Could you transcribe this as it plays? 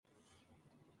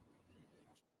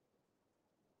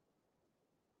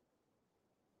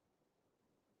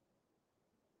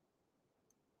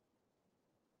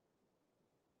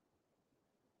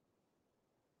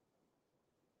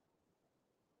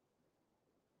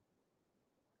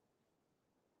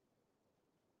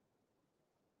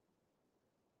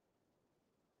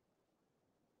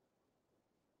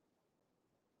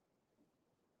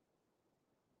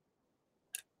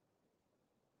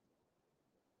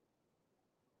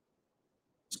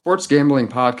Sports Gambling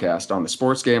Podcast on the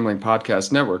Sports Gambling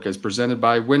Podcast Network is presented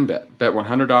by WynnBET. Bet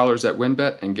 $100 at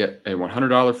WynnBET and get a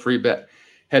 $100 free bet.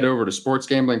 Head over to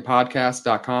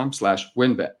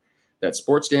sportsgamblingpodcast.com/WynnBET. That's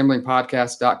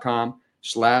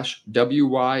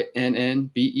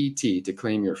sportsgamblingpodcast.com/WYNNBET to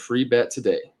claim your free bet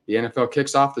today. The NFL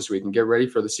kicks off this week and get ready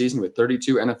for the season with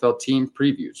 32 NFL team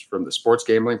previews from the Sports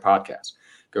Gambling Podcast.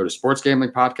 Go to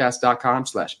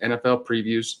sportsgamblingpodcast.com/NFL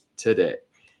previews today.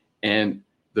 And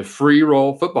the free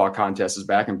roll football contest is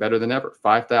back and better than ever.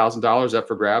 $5,000 up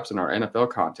for grabs in our NFL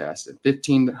contest and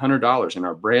 $1,500 in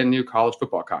our brand new college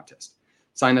football contest.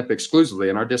 Sign up exclusively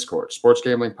in our Discord,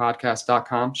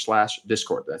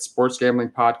 sportsgamblingpodcast.com/Discord. That's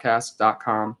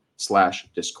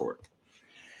sportsgamblingpodcast.com/Discord.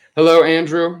 Hello,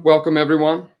 Andrew. Welcome,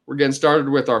 everyone. We're getting started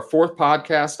with our fourth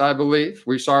podcast, I believe.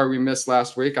 We're sorry we missed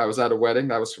last week. I was at a wedding.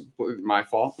 That was completely my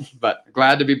fault. But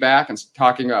glad to be back and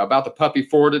talking about the Puppy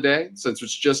 4 today. Since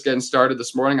it's just getting started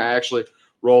this morning, I actually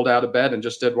rolled out of bed and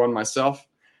just did one myself.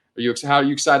 How are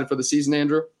you excited for the season,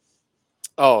 Andrew?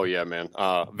 Oh, yeah, man.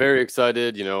 Very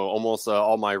excited. Almost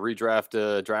all my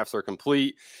redraft drafts are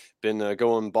complete. Been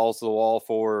going balls to the wall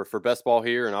for best ball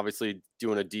here, and obviously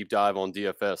doing a deep dive on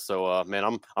DFS. So,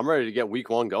 man, I'm ready to get week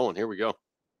 1 going. Here we go.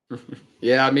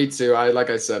 Yeah, me too. Like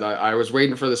I said, I was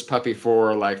waiting for this Puppy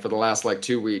 4 for the last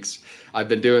 2 weeks. I've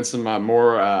been doing some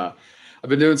I've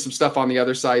been doing some stuff on the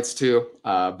other sites too,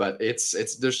 but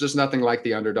there's just nothing like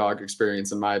the underdog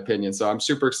experience in my opinion. So I'm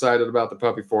super excited about the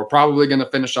Puppy 4. Probably going to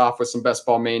finish off with some best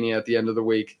ball mania at the end of the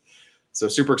week. So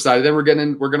super excited. Then we're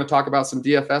going to talk about some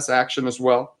DFS action as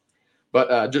well.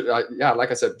 But yeah,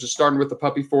 like I said, just starting with the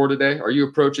Puppy 4 today. Are you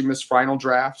approaching this final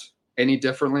draft any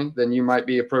differently than you might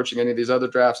be approaching any of these other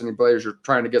drafts? Any players you're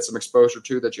trying to get some exposure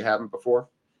to that you haven't before?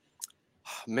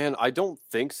 Man, I don't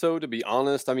think so, to be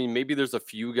honest. I mean, maybe there's a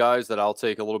few guys that I'll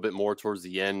take a little bit more towards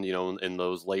the end, in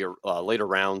those later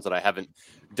rounds that I haven't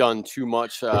done too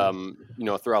much,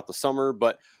 throughout the summer.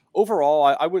 But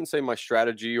overall, I wouldn't say my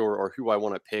strategy or who I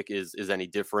want to pick is any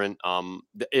different.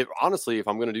 Honestly, if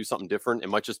I'm going to do something different, it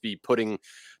might just be putting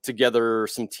together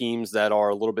some teams that are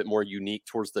a little bit more unique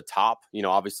towards the top.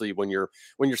 Obviously, when you're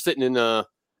sitting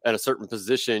at a certain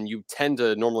position, you tend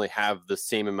to normally have the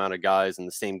same amount of guys and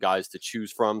the same guys to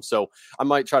choose from. So I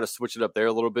might try to switch it up there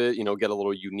a little bit, get a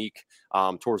little unique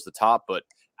towards the top. But,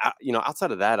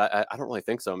 outside of that, I don't really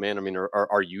think so, man. I mean,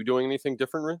 are you doing anything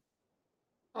different, Ray?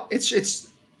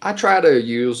 I try to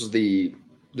use the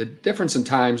difference in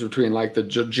times between the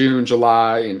June,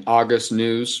 July, and August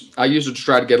news. I use it to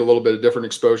try to get a little bit of different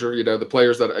exposure. The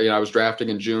players that I was drafting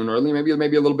in June early,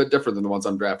 maybe a little bit different than the ones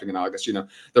I'm drafting in August.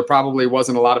 There probably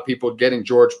wasn't a lot of people getting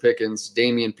George Pickens,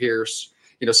 Dameon Pierce.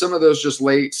 Some of those just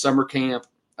late summer camp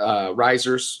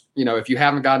risers. If you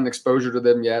haven't gotten exposure to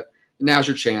them yet, now's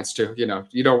your chance to.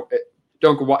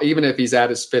 Don't go, even if he's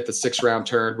at his 5th or 6th round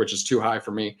turn, which is too high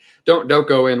for me. Don't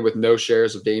go in with no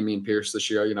shares of Dameon Pierce this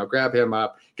year. Grab him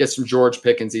up, get some George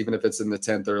Pickens, even if it's in the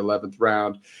 10th or 11th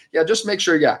round. Yeah, just make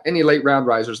sure. Yeah, any late round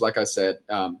risers, like I said.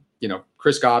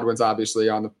 Chris Godwin's obviously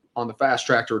on the fast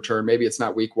track to return. Maybe it's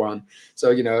not week 1.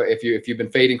 So if you've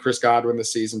been fading Chris Godwin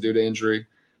this season due to injury,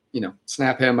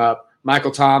 snap him up.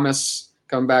 Michael Thomas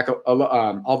coming back.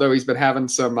 Although he's been having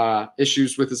some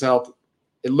issues with his health.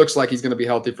 It looks like he's going to be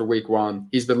healthy for week 1.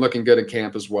 He's been looking good in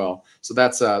camp as well. So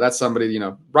that's somebody,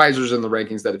 risers in the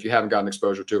rankings that if you haven't gotten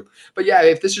exposure to. But yeah,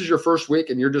 if this is your first week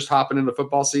and you're just hopping into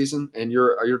football season and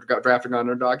you're drafting on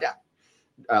underdog, yeah,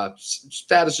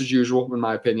 status as usual in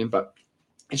my opinion. But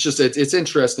it's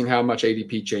interesting how much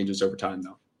ADP changes over time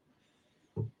though.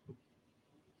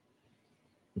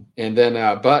 And then,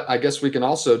 but I guess we can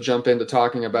also jump into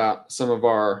talking about some of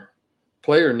our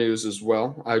player news as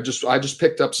well. I just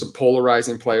picked up some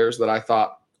polarizing players that I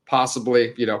thought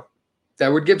possibly,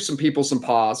 that would give some people some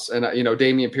pause. And,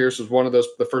 Dameon Pierce was one of those,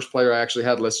 the first player I actually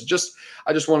had listed.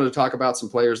 I just wanted to talk about some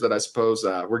players that I suppose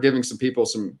were giving some people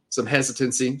some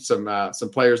hesitancy, some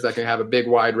players that can have a big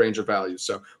wide range of values.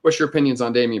 So what's your opinions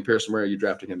on Dameon Pierce and where are you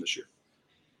drafting him this year?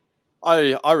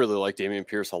 I really like Dameon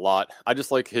Pierce a lot. I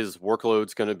just like his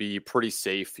workload's going to be pretty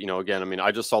safe. Again, I mean,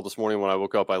 I just saw this morning when I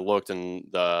woke up, I looked and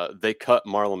they cut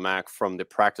Marlon Mack from the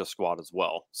practice squad as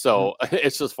well. So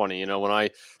It's just funny, when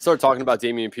I started talking about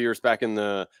Dameon Pierce back in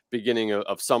the beginning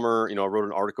of summer, I wrote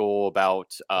an article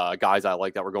about guys I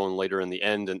like that were going later in the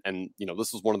end. And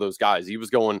this was one of those guys. He was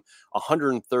going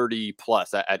 130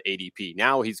 plus at ADP.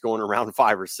 Now he's going around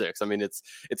 5 or 6. I mean, it's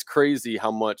crazy how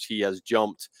much he has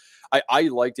jumped I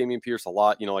like Dameon Pierce a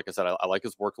lot. Like I said, I like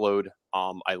his workload.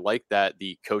 I like that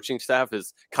the coaching staff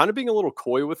is kind of being a little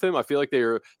coy with him. I feel like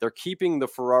they're keeping the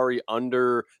Ferrari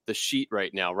under the sheet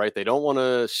right now, right? They don't want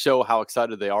to show how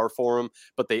excited they are for him,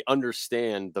 but they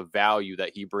understand the value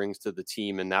that he brings to the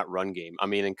team in that run game. I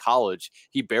mean, in college,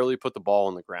 he barely put the ball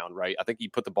on the ground, right? I think he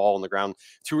put the ball on the ground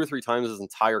 2 or 3 times his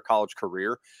entire college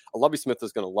career. Lovie Smith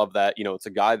is going to love that. It's a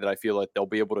guy that I feel like they'll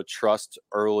be able to trust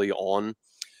early on.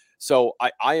 So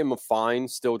I am fine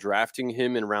still drafting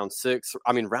him in round 6.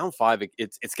 I mean, round 5,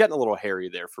 it's getting a little hairy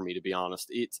there for me, to be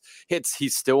honest.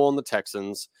 He's still on the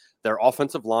Texans. Their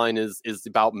offensive line is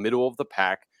about middle of the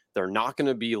pack. They're not going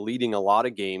to be leading a lot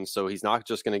of games, so he's not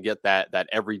just going to get that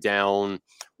every down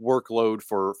workload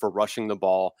for rushing the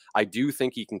ball. I do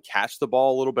think he can catch the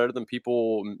ball a little better than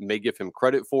people may give him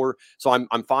credit for. So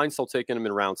I'm fine still taking him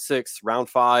in round 6. Round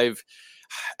 5,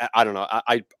 I don't know.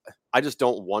 I just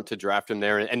don't want to draft him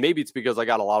there. And maybe it's because I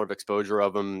got a lot of exposure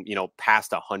of him,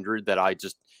 past 100, that I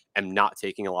just am not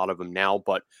taking a lot of them now.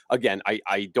 But again,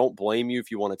 I don't blame you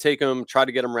if you want to take him. Try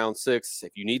to get him round 6.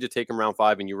 If you need to take him round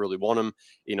 5 and you really want him,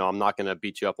 I'm not going to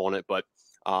beat you up on it. But,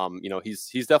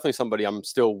 he's definitely somebody I'm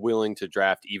still willing to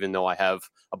draft, even though I have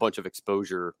a bunch of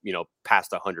exposure,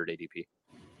 past 100 ADP.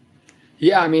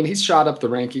 Yeah, I mean, he's shot up the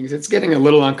rankings. It's getting a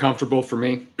little uncomfortable for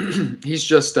me. He's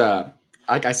just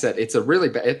like I said, it's a really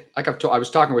bad. I was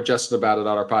talking with Justin about it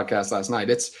on our podcast last night.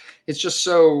 It's just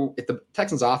so. If the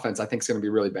Texans' offense, I think, is going to be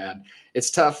really bad.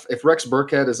 It's tough if Rex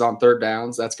Burkhead is on third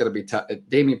downs. That's going to be tough.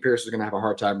 Dameon Pierce is going to have a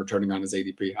hard time returning on his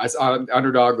ADP. I saw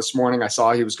Underdog this morning. I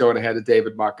saw he was going ahead of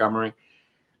David Montgomery.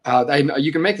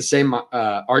 You can make the same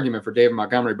argument for David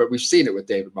Montgomery, but we've seen it with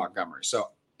David Montgomery. So,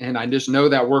 and I just know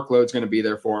that workload is going to be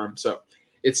there for him. So,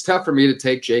 it's tough for me to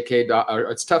take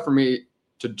it's tough for me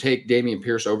to take Dameon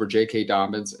Pierce over J.K.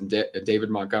 Dobbins and David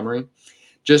Montgomery,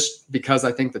 just because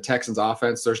I think the Texans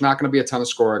offense, there's not going to be a ton of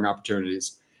scoring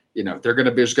opportunities. There's going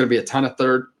to be a ton of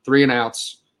 3 and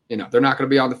outs. They're not going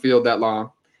to be on the field that long.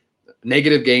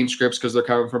 Negative game scripts because they're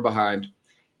coming from behind.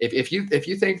 If you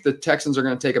think the Texans are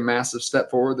going to take a massive step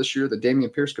forward this year, then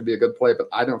Dameon Pierce could be a good play, but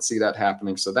I don't see that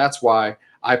happening. So that's why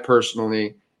I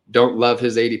personally don't love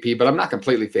his ADP, but I'm not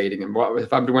completely fading him.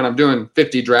 When I'm doing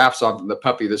 50 drafts on the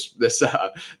puppy this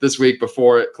week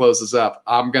before it closes up,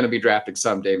 I'm going to be drafting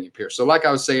some Dameon Pierce. So like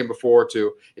I was saying before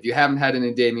too, if you haven't had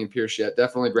any Dameon Pierce yet,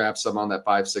 definitely grab some on that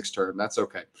 5-6 turn. That's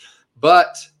okay.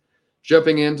 But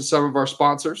jumping into some of our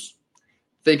sponsors,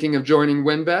 thinking of joining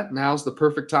WynnBET, now's the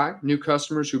perfect time. New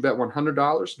customers who bet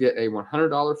 $100 get a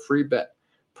 $100 free bet.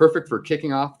 Perfect for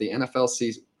kicking off the NFL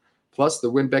season. Plus,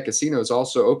 the WynnBET Casino is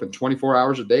also open 24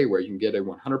 hours a day where you can get a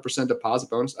 100% deposit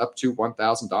bonus up to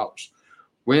 $1,000.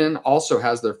 Wynn also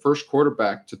has their first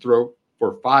quarterback to throw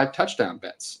for 5 touchdown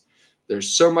bets. There's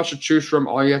so much to choose from.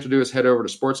 All you have to do is head over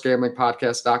to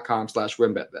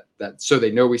sportsgamblingpodcast.com/WynnBET. That so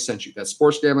they know we sent you. That's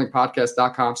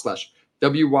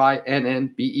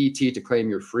sportsgamblingpodcast.com/WYNNBET to claim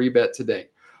your free bet today.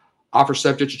 Offer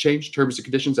subject to change. Terms and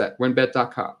conditions at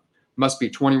wynnbet.com. Must be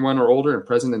 21 or older and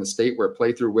present in the state where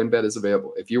playthrough WynnBET is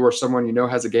available. If you or someone you know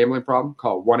has a gambling problem,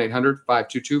 call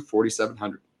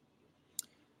 1-800-522-4700.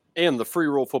 And the free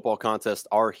roll football contests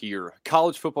are here.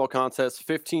 College football contest,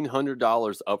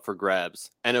 $1,500 up for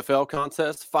grabs. NFL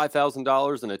contest,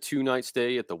 $5,000 and a 2-night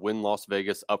stay at the Wynn Las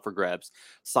Vegas up for grabs.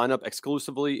 Sign up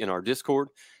exclusively in our Discord,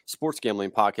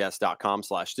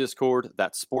 sportsgamblingpodcast.com/Discord.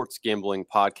 That's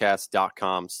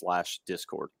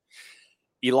sportsgamblingpodcast.com/Discord.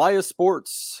 Elias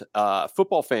Sports,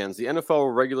 football fans, the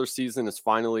NFL regular season is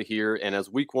finally here. And as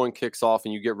week 1 kicks off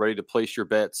and you get ready to place your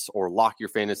bets or lock your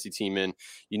fantasy team in,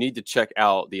 you need to check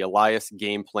out the Elias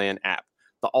Game Plan app,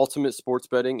 the ultimate sports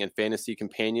betting and fantasy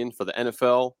companion for the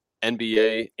NFL,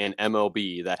 NBA, and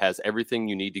MLB that has everything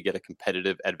you need to get a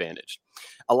competitive advantage.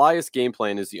 Elias Game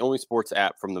Plan is the only sports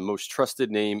app from the most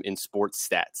trusted name in sports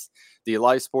stats. The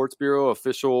Elias Sports Bureau,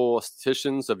 official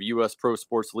statisticians of U.S. pro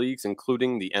sports leagues,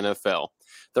 including the NFL.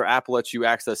 Their app lets you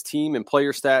access team and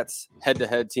player stats,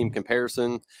 head-to-head team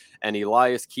comparison, and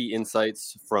Elias key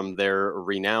insights from their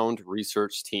renowned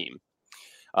research team.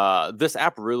 This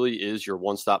app really is your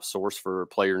one-stop source for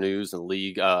player news and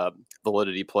league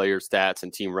validity, player stats,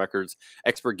 and team records,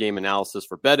 expert game analysis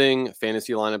for betting,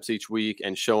 fantasy lineups each week,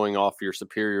 and showing off your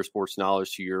superior sports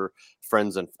knowledge to your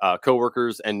friends and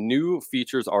coworkers. And new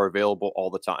features are available all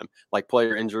the time, like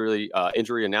player injury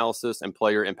analysis and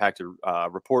player impacted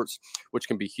reports, which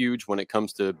can be huge when it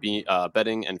comes to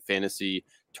betting and fantasy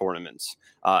tournaments.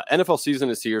 NFL season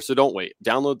is here, so don't wait.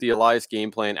 Download the Elias Game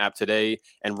Plan app today.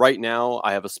 And right now,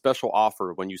 I have a special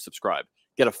offer when you subscribe.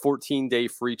 Get a 14-day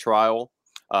free trial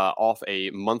off a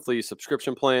monthly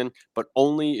subscription plan, but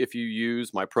only if you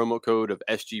use my promo code of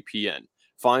SGPN.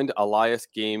 Find Elias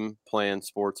Game Plan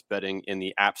Sports Betting in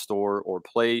the App Store or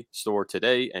Play Store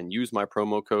today and use my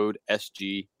promo code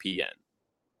SGPN.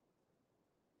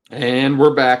 And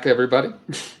we're back, everybody.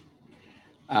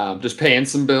 Just paying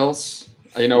some bills.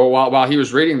 While he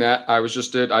was reading that, I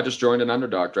just joined an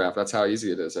underdog draft. That's how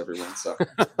easy it is, everyone. So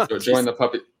join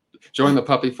the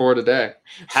puppy for today.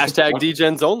 Hashtag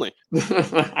DGens only.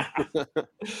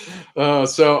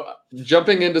 So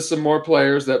jumping into some more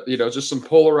players that, just some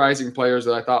polarizing players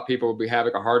that I thought people would be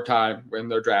having a hard time in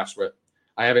their drafts with.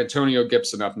 I have Antonio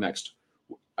Gibson up next.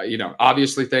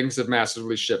 Obviously things have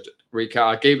massively shifted. We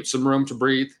gave it some room to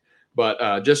breathe.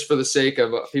 But just for the sake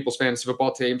of people's fantasy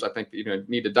football teams, I think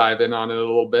need to dive in on it a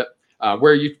little bit.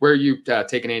 Where are you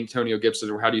taking Antonio Gibson,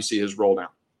 or how do you see his role now?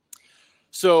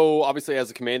 So obviously, as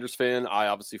a Commanders fan, I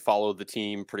obviously follow the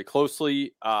team pretty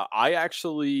closely. I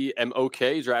actually am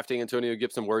okay drafting Antonio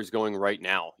Gibson where he's going right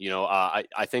now.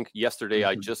 I think yesterday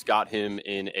I just got him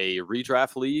in a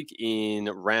redraft league in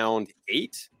round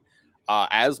 8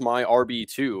 as my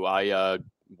RB2. I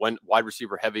went wide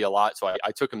receiver heavy a lot, so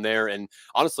I took him there. And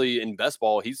honestly, in best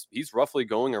ball, he's roughly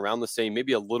going around the same,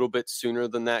 maybe a little bit sooner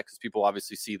than that, because people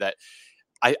obviously see that.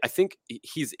 I think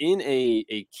he's in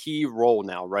a key role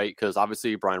now, right? Because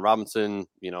obviously Brian Robinson,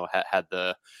 had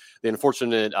the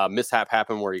unfortunate mishap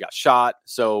happen where he got shot.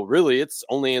 So really, it's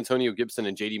only Antonio Gibson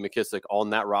and J.D. McKissic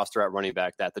on that roster at running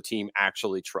back that the team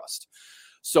actually trusts.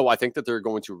 So I think that they're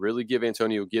going to really give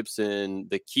Antonio Gibson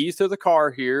the keys to the car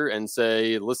here and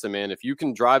say, listen, man, if you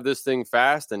can drive this thing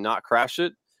fast and not crash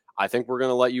it, I think we're going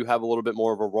to let you have a little bit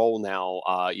more of a role now,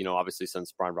 obviously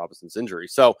since Brian Robinson's injury.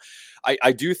 So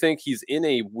I do think he's in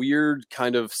a weird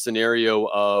kind of scenario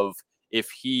of,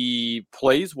 if he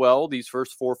plays well these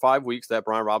first 4 or 5 weeks that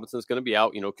Brian Robinson is going to be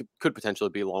out, could potentially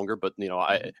be longer. But,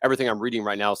 everything I'm reading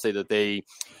right now say that they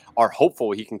are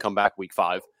hopeful he can come back week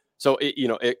 5. So,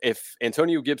 if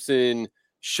Antonio Gibson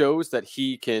shows that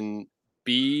he can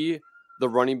be the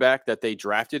running back that they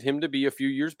drafted him to be a few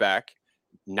years back,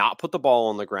 not put the ball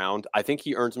on the ground, I think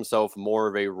he earns himself more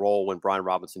of a role when Brian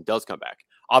Robinson does come back.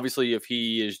 Obviously, if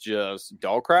he is just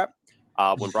dog crap,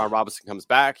 when Brian Robinson comes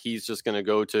back, he's just going to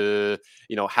go to,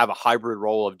 have a hybrid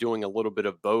role of doing a little bit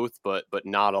of both, but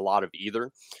not a lot of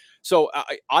either. So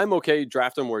I'm okay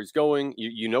drafting where he's going.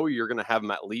 You're going to have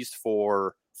him at least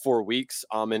for 4 weeks.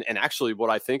 And actually what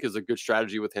I think is a good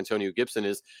strategy with Antonio Gibson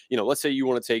is, let's say you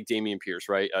want to take Dameon Pierce,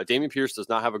 right? Dameon Pierce does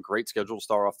not have a great schedule to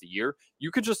start off the year.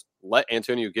 You could just let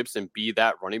Antonio Gibson be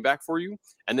that running back for you.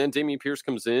 And then Dameon Pierce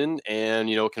comes in and,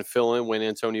 can fill in when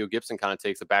Antonio Gibson kind of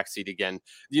takes a backseat again.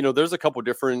 There's a couple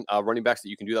different running backs that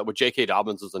you can do that with. J.K.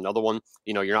 Dobbins is another one.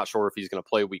 You're not sure if he's going to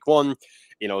play week 1.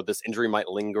 This injury might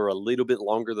linger a little bit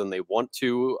longer than they want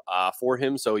to for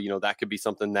him. So, that could be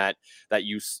something that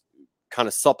you kind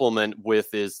of supplement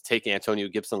with, is taking Antonio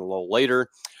Gibson a little later.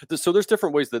 So there's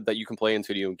different ways that you can play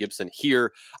Antonio Gibson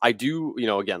here. I do,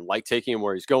 again, like taking him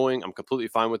where he's going. I'm completely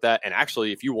fine with that. And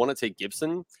actually, if you want to take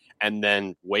Gibson and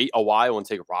then wait a while and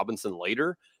take Robinson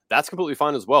later, that's completely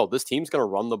fine as well. This team's going to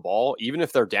run the ball, even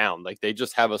if they're down. Like, they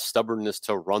just have a stubbornness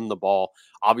to run the ball.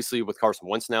 Obviously, with Carson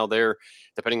Wentz now there,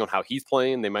 depending on how he's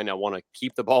playing, they might not want to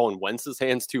keep the ball in Wentz's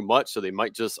hands too much. So they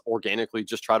might just organically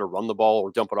just try to run the ball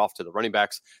or dump it off to the running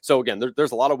backs. So again,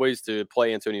 there's a lot of ways to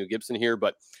play Antonio Gibson here,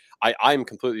 but I'm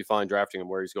completely fine drafting him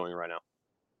where he's going right now.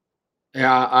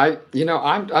 Yeah,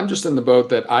 I'm just in the boat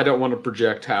that I don't want to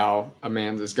project how a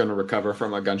man is going to recover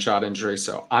from a gunshot injury.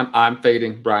 So I'm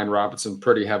fading Brian Robinson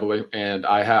pretty heavily, and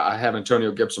I have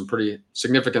Antonio Gibson pretty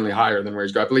significantly higher than where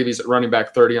he's going. I believe he's at running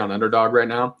back 30 on Underdog right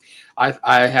now.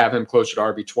 I have him closer to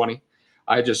RB 20.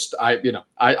 Like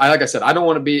I said, I don't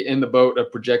want to be in the boat of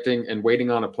projecting and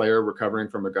waiting on a player recovering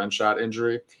from a gunshot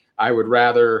injury. I would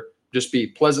rather just be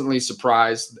pleasantly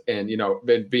surprised and,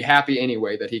 be happy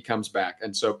anyway that he comes back.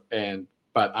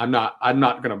 But I'm not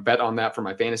going to bet on that for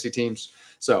my fantasy teams.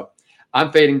 So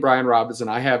I'm fading Brian Robinson.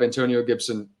 I have Antonio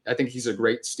Gibson. I think he's a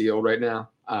great steal right now.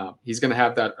 He's going to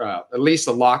have that at least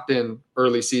a locked in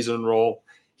early season role.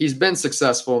 He's been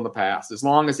successful in the past. As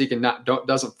long as he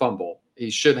doesn't fumble, he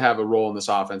should have a role in this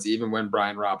offense, even when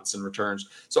Brian Robinson returns.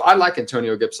 So I like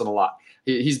Antonio Gibson a lot.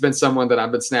 He's been someone that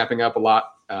I've been snapping up a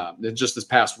lot. Just this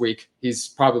past week, he's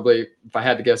probably, if I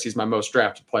had to guess, he's my most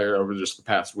drafted player over just the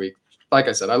past week. Like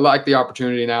I said, I like the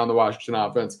opportunity now in the Washington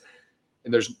offense,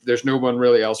 and there's no one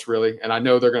else. And I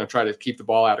know they're going to try to keep the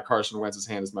ball out of Carson Wentz's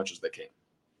hand as much as they can.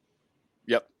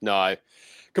 Yep. No, I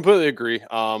Completely agree.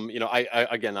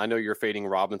 Again, I know you're fading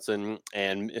Robinson,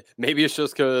 and maybe it's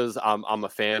just because I'm a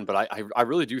fan, but I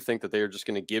really do think that they are just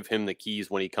going to give him the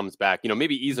keys when he comes back.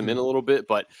 Maybe ease him in a little bit,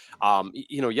 but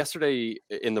yesterday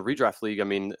in the redraft league, I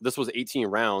mean, this was 18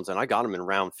 rounds, and I got him in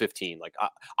round 15. Like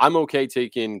I'm okay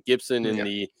taking Gibson in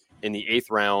the 8th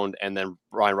round, and then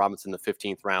Brian Robinson in the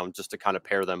 15th round, just to kind of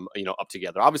pair them, up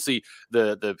together. Obviously,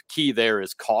 the key there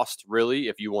is cost, really,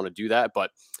 if you want to do that,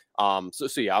 but. So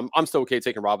I'm still okay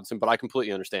taking Robinson, but I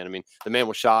completely understand. I mean, the man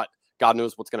was shot. God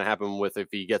knows what's going to happen with if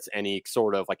he gets any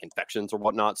sort of like infections or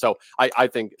whatnot. So I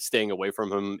think staying away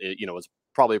from him, is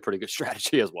probably a pretty good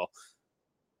strategy as well.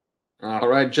 All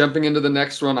right, jumping into the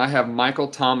next one, I have Michael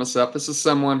Thomas up. This is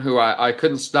someone who I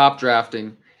couldn't stop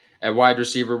drafting at wide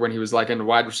receiver when he was like in the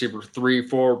wide receiver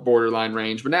 3-4 borderline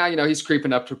range. But now, he's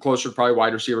creeping up to closer to probably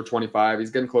wide receiver 25.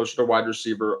 He's getting closer to wide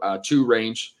receiver 2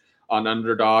 range on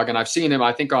Underdog, and I've seen him.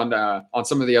 I think on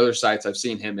some of the other sites, I've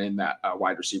seen him in that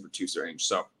wide receiver 2 range.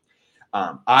 So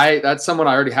that's someone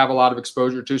I already have a lot of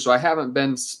exposure to. So I haven't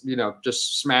been,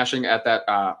 just smashing at that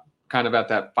kind of at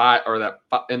that 5 or that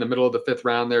in the middle of the 5th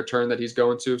round there turn that he's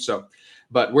going to. So,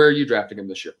 but where are you drafting him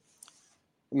this year?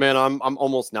 Man, I'm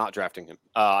almost not drafting him.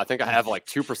 I think I have like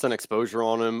 2% exposure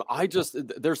on him.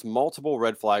 There's multiple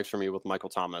red flags for me with Michael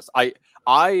Thomas.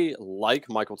 I like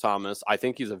Michael Thomas. I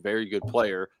think he's a very good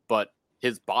player, but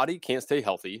his body can't stay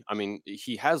healthy. I mean,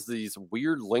 he has these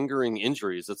weird lingering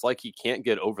injuries. It's like he can't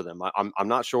get over them. I'm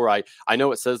not sure. I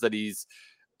know it says that he's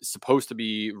supposed to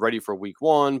be ready for week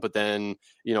 1, but then,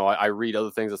 I read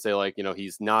other things that say like,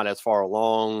 he's not as far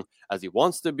along as he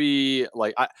wants to be.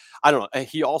 Like, I don't know.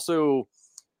 He also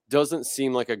doesn't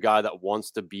seem like a guy that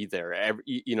wants to be there.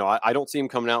 I don't see him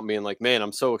coming out and being like, man,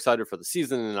 I'm so excited for the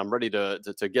season and I'm ready to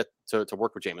get to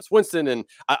work with Jameis Winston. And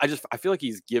I feel like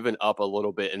he's given up a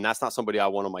little bit, and that's not somebody I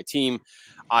want on my team.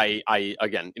 I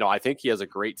think he has a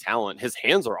great talent. His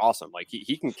hands are awesome. Like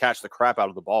he can catch the crap out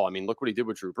of the ball. I mean, look what he did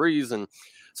with Drew Brees. And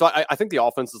so I think the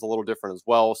offense is a little different as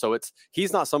well. So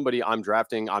he's not somebody I'm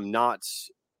drafting. I'm not,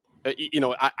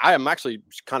 I am actually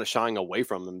kind of shying away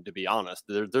from them, to be honest.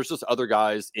 There's just other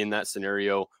guys in that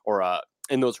scenario or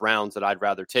in those rounds that I'd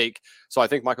rather take. So I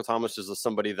think Michael Thomas is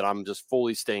somebody that I'm just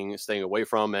fully staying away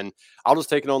from, and I'll just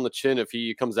take it on the chin if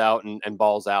he comes out and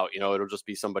balls out. It'll just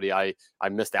be somebody I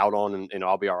missed out on, and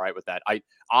I'll be all right with that.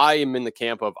 I am in the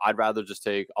camp of I'd rather just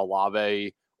take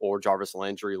Olave or Jarvis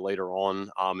Landry later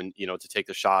on, and to take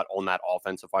the shot on that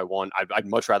offense if I want. I'd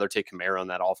much rather take Kamara on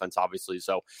that offense, obviously.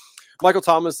 So Michael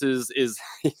Thomas is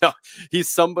he's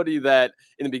somebody that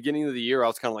in the beginning of the year I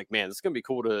was kind of like, man, this is gonna be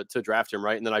cool to draft him,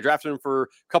 right? And then I drafted him for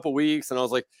a couple weeks, and I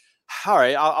was like, all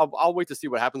right, I'll wait to see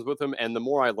what happens with him. And the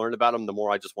more I learned about him, the more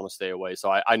I just want to stay away.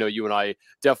 So I know you and I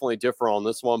definitely differ on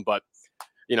this one, but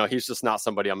he's just not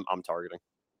somebody I'm targeting.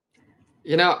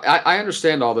 I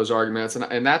understand all those arguments,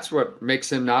 and that's what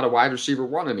makes him not a wide receiver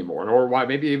 1 anymore, or why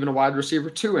maybe even a wide receiver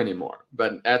 2 anymore.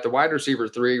 But at the wide receiver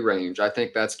 3 range, I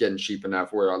think that's getting cheap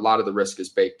enough where a lot of the risk is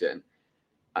baked in.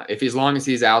 As long as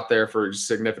he's out there for a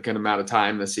significant amount of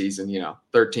time this season,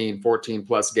 13, 14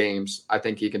 plus games, I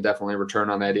think he can definitely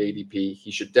return on that ADP. He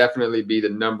should definitely be the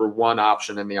number 1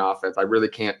 option in the offense. I really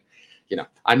can't,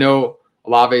 I know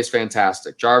Olave is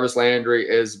fantastic. Jarvis Landry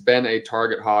has been a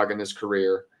target hog in his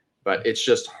career. But it's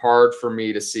just hard for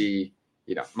me to see,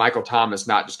 Michael Thomas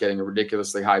not just getting a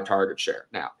ridiculously high target share.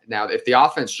 Now, if the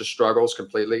offense just struggles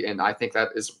completely, and I think that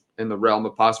is in the realm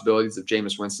of possibilities if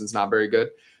Jameis Winston's not very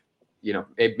good,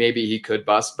 maybe he could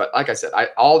bust. But like I said,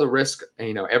 all the risk,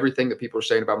 everything that people are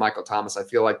saying about Michael Thomas, I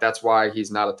feel like that's why he's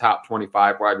not a top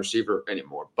 25 wide receiver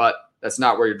anymore. But that's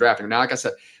not where you're drafting. Now, like I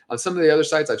said, on some of the other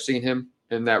sites, I've seen him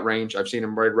in that range. I've seen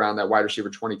him right around that wide receiver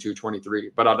 22,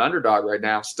 23. But on Underdog right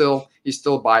now, he's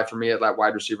still a buy for me at that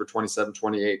wide receiver 27,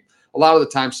 28. A lot of the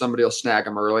time, somebody will snag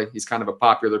him early. He's kind of a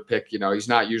popular pick. He's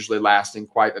not usually lasting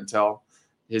quite until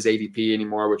his ADP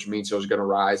anymore, which means he's going to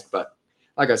rise. But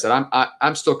like I said,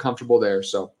 I'm still comfortable there.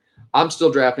 So I'm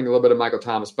still drafting a little bit of Michael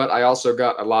Thomas, but I also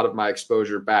got a lot of my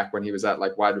exposure back when he was at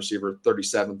like wide receiver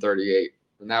 37, 38.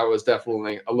 And that was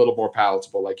definitely a little more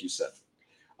palatable, like you said.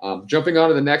 Jumping on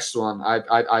to the next one,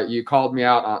 you called me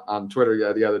out on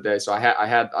Twitter the other day, so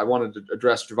I wanted to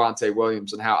address Javonte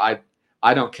Williams and how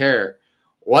I don't care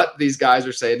what these guys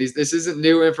are saying. This isn't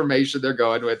new information they're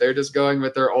going with. They're just going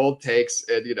with their old takes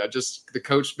and just the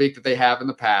coach speak that they have in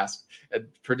the past and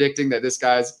predicting that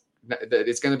that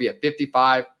it's going to be a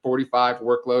 55-45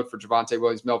 workload for Javonte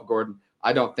Williams, Melvin Gordon.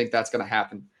 I don't think that's going to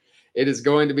happen. It is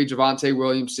going to be Javonte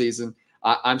Williams' season.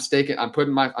 I'm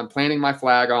planting my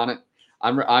flag on it.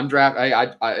 I'm draft.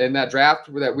 In that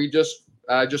draft that we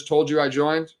just told you I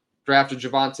joined, drafted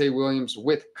Javonte Williams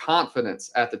with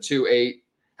confidence at the 2-8.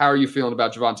 How are you feeling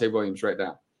about Javonte Williams right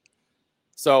now?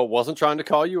 So wasn't trying to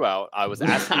call you out. I was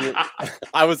asking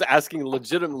I was asking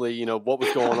legitimately, what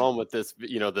was going on with this,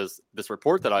 this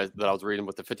report that I was reading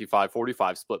with the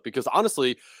 55-45 split. Because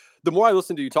honestly, the more I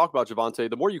listen to you talk about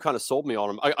Javonte, the more you kind of sold me on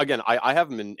him. I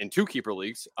have him in 2 keeper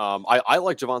leagues. I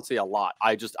like Javonte a lot.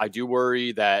 I do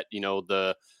worry that,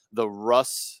 the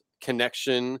Russ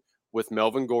connection with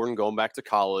Melvin Gordon going back to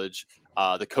college.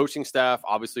 The coaching staff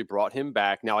obviously brought him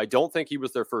back. Now, I don't think he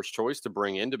was their first choice to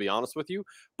bring in, to be honest with you,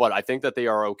 but I think that they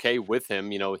are okay with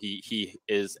him. He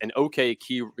is an okay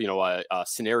key, a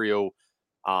scenario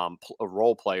a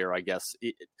role player, I guess.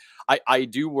 I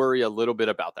do worry a little bit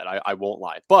about that. I won't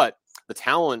lie, but the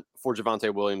talent for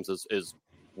Javonte Williams is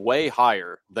way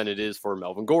higher than it is for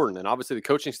Melvin Gordon. And obviously the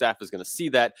coaching staff is going to see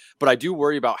that, but I do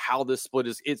worry about how this split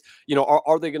is. It's,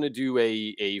 are they going to do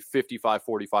a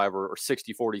 55-45 or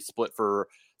 60-40 split for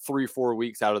 3-4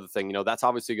 weeks out of the thing? That's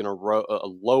obviously going to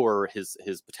lower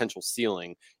his potential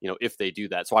ceiling, if they do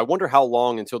that. So I wonder how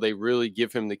long until they really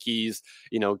give him the keys,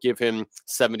 give him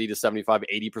 70 to 75,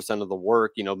 80% of the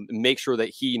work, make sure that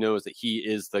he knows that he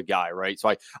is the guy, right?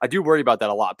 So I do worry about that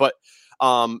a lot, but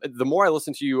the more I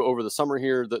listened to you over the summer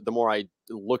here, the more I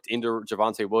looked into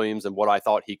Javonte Williams and what I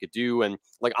thought he could do. And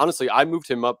honestly, I moved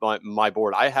him up my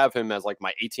board. I have him as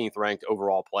my 18th ranked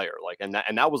overall player. And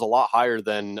that was a lot higher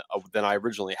than I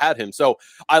originally had him. So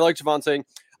I like Javonte.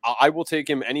 I will take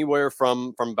him anywhere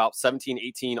from about 17,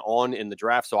 18 on in the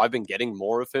draft. So I've been getting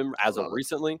more of him as of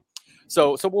recently.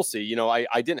 So we'll see.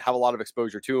 I didn't have a lot of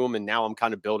exposure to him, and now I'm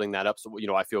kind of building that up. So,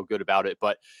 I feel good about it.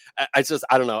 But I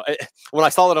don't know. When I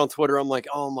saw that on Twitter, I'm like,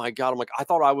 oh my God. I'm like, I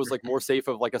thought I was more safe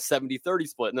of a 70-30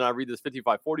 split. And then I read this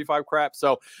 55-45 crap.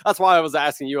 So that's why I was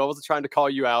asking you. I wasn't trying to call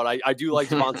you out. I do like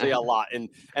Javonte a lot. And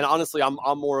honestly, I'm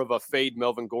more of a fade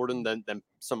Melvin Gordon than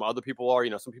some other people are.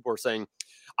 Some people are saying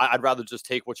I'd rather just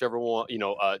take whichever one,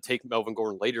 take Melvin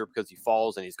Gordon later because he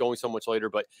falls and he's going so much later.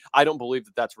 But I don't believe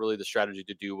that that's really the strategy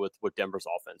to do with Denver's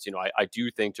offense. I do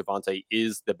think Javonte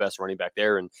is the best running back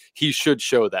there, and he should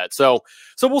show that. So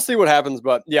we'll see what happens.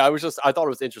 But yeah, I thought it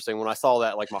was interesting when I saw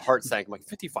that. My heart sank. I'm like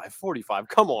 55-45.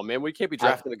 Come on, man, we can't be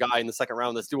drafting a guy in the second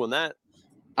round that's doing that.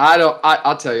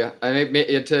 I'll tell you.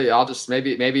 I'll just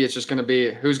maybe it's just going to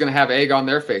be who's going to have egg on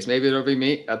their face. Maybe it'll be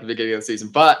me at the beginning of the season,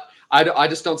 but I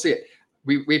just don't see it.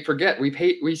 We forget we've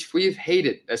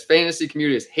hated, as fantasy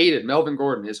community has hated Melvin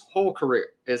Gordon his whole career.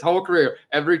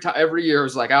 Every year it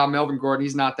was Melvin Gordon,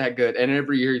 he's not that good, and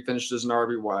every year he finished as an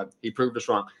RB1. He proved us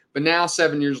wrong. But now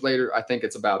 7 years later, I think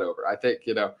it's about over. I think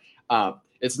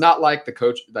it's not like the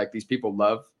coach, these people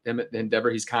love him at Denver.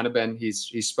 He's kind of been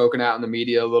he's spoken out in the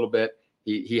media a little bit.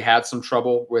 He had some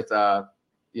trouble with some.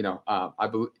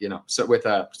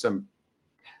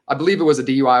 I believe it was a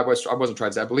DUI. I wasn't trying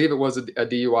to say. I believe it was a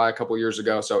DUI a couple years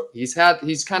ago. So he's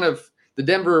kind of the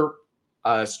Denver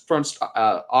front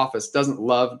office doesn't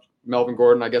love Melvin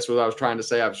Gordon. I guess what I was trying to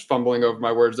say. I was fumbling over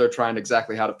my words there, trying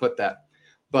exactly how to put that.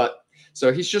 But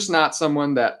so he's just not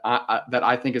someone that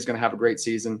I think is going to have a great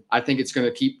season. I think it's going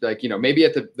to keep maybe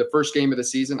at the first game of the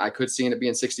season, I could see it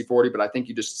being 60-40, but I think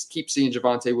you just keep seeing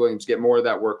Javonte Williams get more of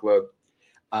that workload.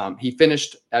 He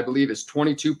finished, I believe, his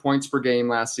 22 points per game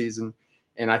last season.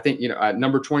 And I think, at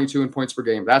number 22 in points per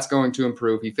game, that's going to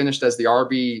improve. He finished as the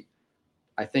RB,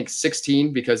 I think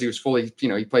 16, because he was fully,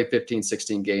 he played 15,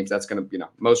 16 games. That's going to,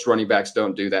 most running backs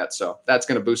don't do that. So that's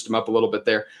going to boost him up a little bit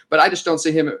there. But I just don't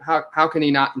see him. How can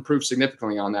he not improve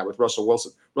significantly on that with Russell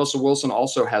Wilson? Russell Wilson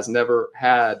also has never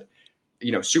had,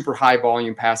 super high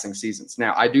volume passing seasons.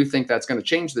 Now, I do think that's going to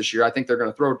change this year. I think they're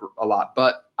going to throw a lot,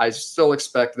 but I still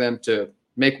expect them to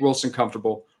make Wilson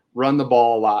comfortable, run the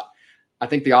ball a lot. I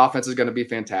think the offense is going to be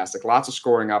fantastic. Lots of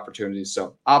scoring opportunities.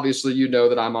 So obviously,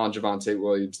 that I'm on Javonte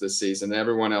Williams this season and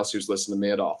everyone else who's listened to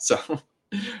me at all. So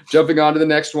jumping on to the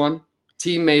next one,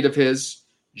 teammate of his,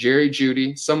 Jerry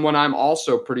Jeudy, someone I'm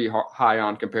also pretty high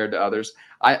on compared to others.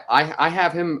 I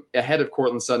have him ahead of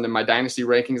Courtland Sutton in my dynasty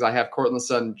rankings. I have Courtland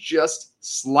Sutton just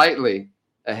slightly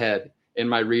ahead in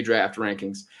my redraft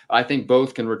rankings. I think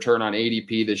both can return on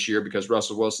ADP this year because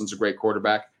Russell Wilson's a great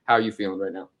quarterback. How are you feeling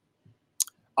right now?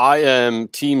 I am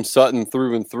Team Sutton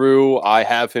through and through. I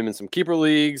have him in some keeper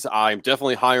leagues. I'm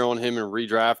definitely higher on him in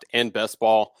redraft and best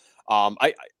ball.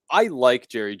 I like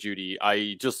Jerry Jeudy.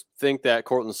 I just think that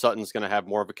Courtland Sutton's going to have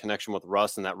more of a connection with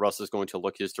Russ, and that Russ is going to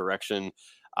look his direction,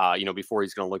 before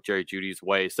he's going to look Jerry Judy's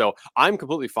way. So I'm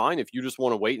completely fine if you just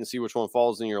want to wait and see which one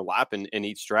falls in your lap in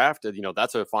each draft.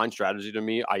 That's a fine strategy to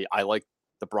me. I like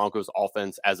the Broncos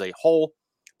offense as a whole.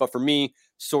 But for me,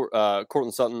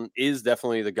 Courtland Sutton is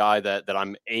definitely the guy that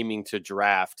I'm aiming to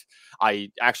draft. I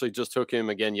actually just took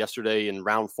him again yesterday in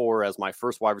round 4 as my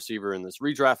first wide receiver in this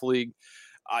redraft league.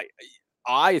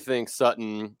 I think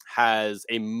Sutton has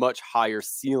a much higher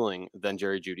ceiling than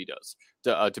Jerry Jeudy does.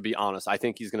 To be honest, I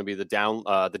think he's going to be the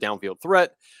downfield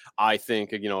threat. I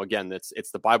think, again,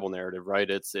 it's the Bible narrative, right?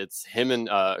 It's him and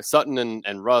Sutton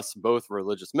and Russ, both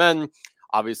religious men.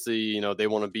 Obviously, they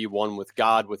want to be one with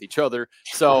God, with each other.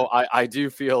 So I do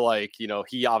feel like,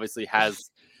 he obviously has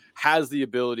the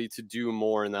ability to do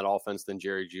more in that offense than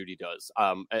Jerry Jeudy does.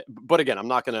 But again, I'm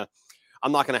not gonna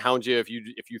hound you if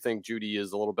you think Jeudy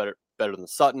is a little better than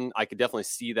Sutton. I could definitely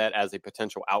see that as a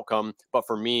potential outcome. But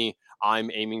for me,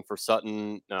 I'm aiming for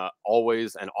Sutton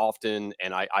always and often.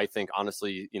 And I think,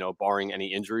 honestly, barring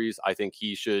any injuries, I think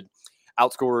he should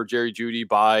outscore Jerry Jeudy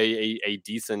by a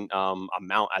decent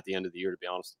amount at the end of the year, to be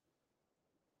honest.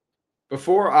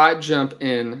 Before I jump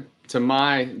in to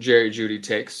my Jerry Jeudy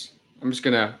takes, I'm just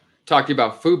going to talk to you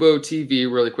about Fubo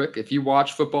TV really quick. If you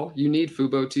watch football, you need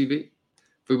Fubo TV.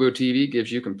 Fubo TV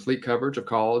gives you complete coverage of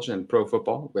college and pro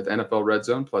football with NFL Red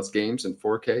Zone plus games in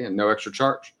 4K and no extra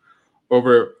charge.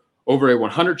 Over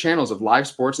 100 channels of live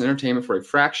sports and entertainment for a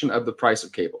fraction of the price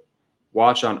of cable.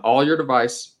 Watch on all your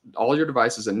devices,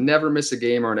 and never miss a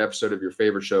game or an episode of your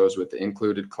favorite shows with the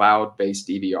included cloud-based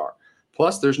DVR.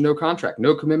 Plus, there's no contract,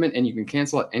 no commitment, and you can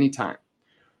cancel at any time.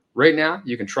 Right now,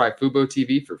 you can try Fubo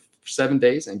TV for 7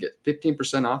 days and get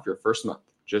 15% off your first month.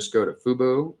 Just go to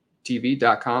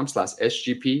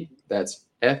FuboTV.com/SGP. That's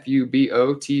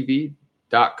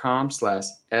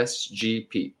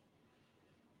FUBOTV.com/SGP.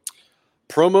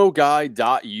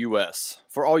 PromoGuy.us.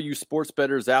 For all you sports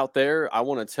bettors out there, I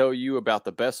want to tell you about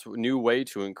the best new way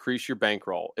to increase your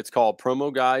bankroll. It's called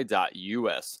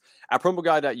PromoGuy.us. At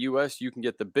PromoGuy.us, you can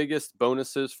get the biggest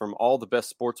bonuses from all the best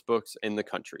sports books in the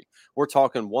country. We're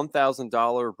talking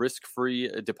 $1,000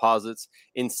 risk-free deposits,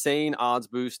 insane odds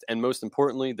boost, and most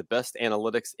importantly, the best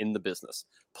analytics in the business.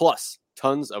 Plus,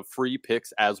 tons of free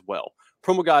picks as well.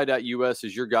 PromoGuy.us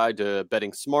is your guide to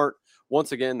betting smart.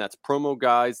 Once again, that's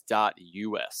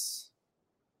PromoGuys.us.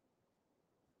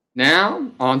 Now,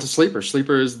 on to Sleeper.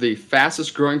 Sleeper is the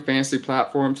fastest growing fantasy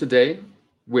platform today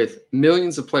with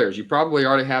millions of players. You probably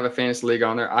already have a fantasy league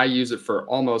on there. I use it for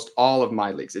almost all of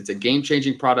my leagues. It's a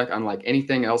game-changing product unlike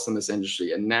anything else in this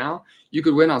industry. And now you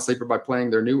could win on Sleeper by playing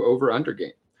their new over-under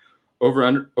game.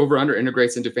 Over-under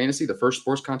integrates into fantasy, the first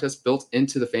sports contest built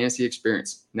into the fantasy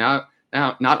experience. Now,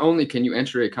 not only can you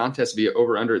enter a contest via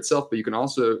over-under itself, but you can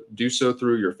also do so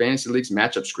through your fantasy league's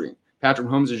matchup screen. Patrick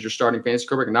Mahomes is your starting fantasy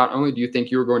quarterback. And not only do you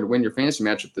think you're going to win your fantasy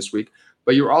matchup this week,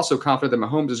 but you're also confident that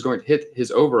Mahomes is going to hit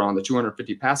his over on the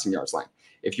 250 passing yards line.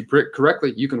 If you predict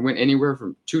correctly, you can win anywhere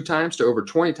from 2 times to over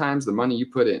 20 times the money you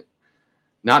put in.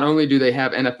 Not only do they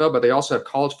have NFL, but they also have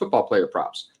college football player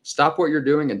props. Stop what you're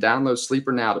doing and download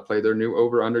Sleeper now to play their new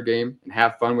over-under game and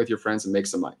have fun with your friends and make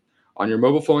some money. On your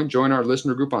mobile phone, join our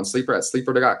listener group on Sleeper at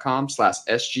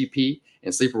sleeper.com/SGP,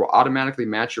 and Sleeper will automatically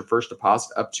match your first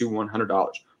deposit up to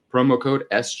 $100. Promo code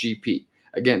SGP.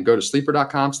 Again, go to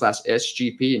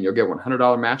sleeper.com/SGP and you'll get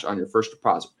 $100 match on your first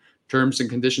deposit. Terms and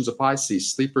conditions apply. See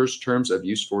Sleeper's terms of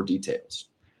use for details.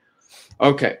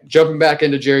 Okay, jumping back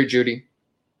into Jerry Jeudy.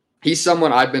 He's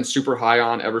someone I've been super high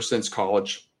on ever since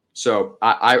college. So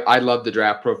I love the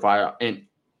draft profile. And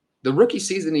the rookie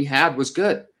season he had was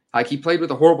good. Like, he played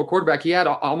with a horrible quarterback. He had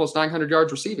almost 900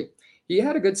 yards receiving. He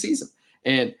had a good season.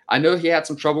 And I know he had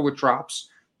some trouble with drops,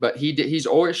 but he's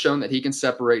always shown that he can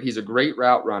separate. He's a great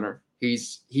route runner.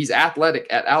 He's athletic.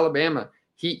 At Alabama,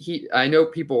 I know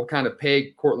people kind of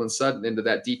peg Courtland Sutton into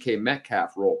that DK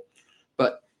Metcalf role,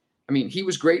 but I mean, he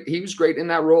was great. He was great in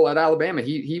that role at Alabama.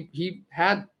 He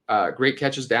had great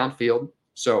catches downfield.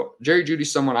 So Jerry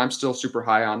Jeudy's someone I'm still super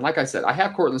high on. Like I said, I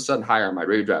have Courtland Sutton higher on my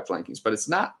redraft rankings, but it's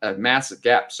not a massive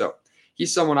gap. So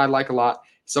he's someone I like a lot.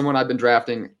 Someone I've been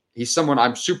drafting. He's someone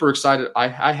I'm super excited. I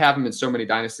have him in so many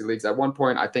dynasty leagues. At one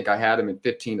point, I think I had him in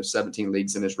 15 of 17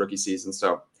 leagues in his rookie season.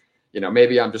 So,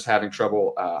 maybe I'm just having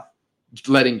trouble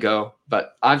letting go.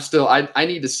 But I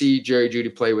need to see Jerry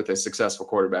Jeudy play with a successful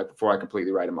quarterback before I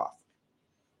completely write him off.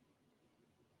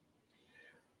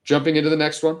 Jumping into the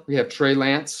next one, we have Trey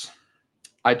Lance.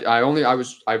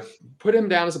 I put him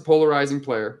down as a polarizing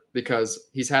player because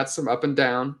he's had some up and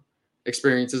down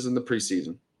experiences in the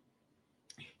preseason.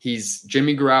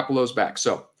 Jimmy Garoppolo's back.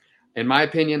 So, in my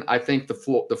opinion, I think the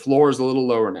floor is a little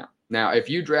lower now. Now, if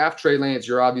you draft Trey Lance,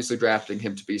 you're obviously drafting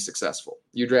him to be successful.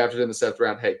 You drafted in the 7th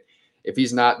round. Hey, if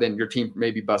he's not, then your team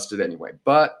may be busted anyway.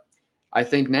 But I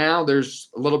think now there's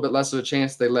a little bit less of a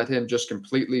chance they let him just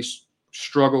completely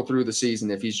struggle through the season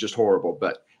if he's just horrible.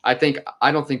 But I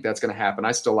don't think that's going to happen.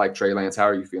 I still like Trey Lance. How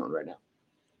are you feeling right now?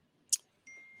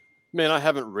 Man, I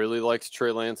haven't really liked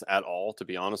Trey Lance at all, to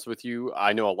be honest with you.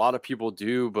 I know a lot of people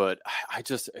do, but I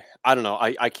don't know.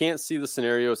 I can't see the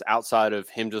scenarios outside of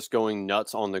him just going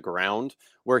nuts on the ground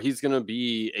where he's going to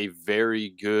be a very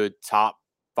good top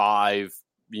five,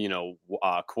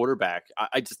 quarterback.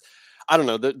 I don't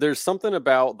know. There's something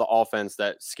about the offense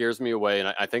that scares me away.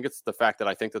 And I think it's the fact that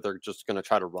I think that they're just going to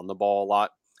try to run the ball a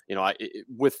lot.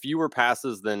 With fewer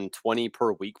passes than 20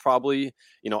 per week, probably,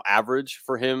 average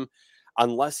for him,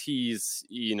 unless he's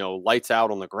lights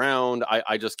out on the ground.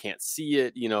 I just can't see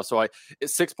it. So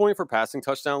it's 6 point for passing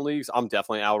touchdown leagues, I'm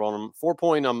definitely out on him. 4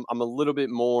 point, I'm a little bit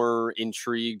more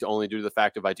intrigued, only due to the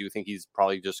fact of I do think he's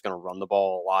probably just going to run the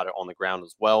ball a lot on the ground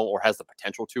as well, or has the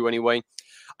potential to anyway.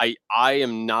 I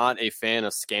am not a fan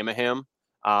of Scamaham.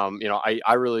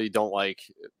 I really don't like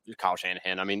Kyle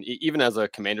Shanahan. I mean, even as a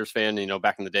Commanders fan,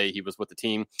 back in the day, he was with the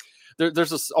team. There's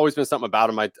just always been something about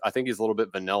him. I think he's a little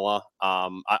bit vanilla.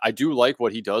 I do like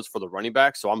what he does for the running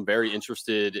back, so I'm very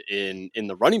interested in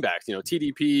the running backs.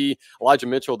 TDP, Elijah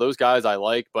Mitchell, those guys I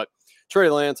like, but Trey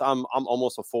Lance, I'm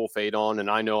almost a full fade on, and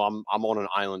I know I'm on an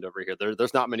island over here.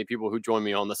 There's not many people who join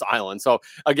me on this island. So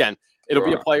again, it'll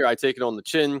be a player I take it on the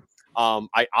chin.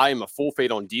 I am a full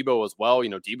fade on Debo as well.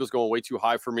 Debo's going way too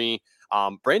high for me.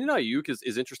 Brandon Ayuk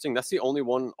is interesting. That's the only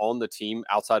one on the team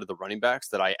outside of the running backs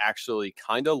that I actually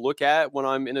kind of look at when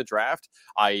I'm in a draft.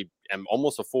 I am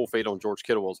almost a full fade on George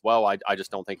Kittle as well. I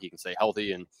just don't think he can stay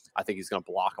healthy, and I think he's going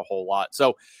to block a whole lot.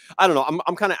 So I don't know.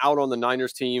 I'm kind of out on the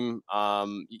Niners team.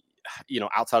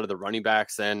 Outside of the running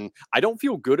backs, and I don't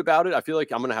feel good about it. I feel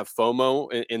like I'm going to have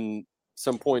FOMO in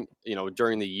some point,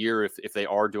 during the year, if they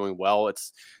are doing well.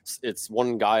 It's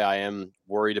one guy I am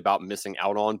worried about missing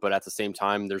out on, but at the same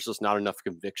time, there's just not enough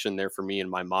conviction there for me in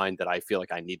my mind that I feel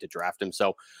like I need to draft him.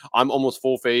 So I'm almost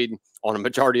full fade on a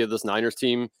majority of this Niners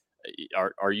team.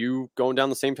 Are you going down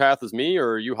the same path as me,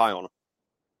 or are you high on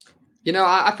him?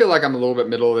 I feel like I'm a little bit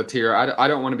middle of the tier. I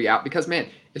don't want to be out because, man,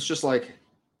 it's just like,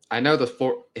 I know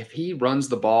if he runs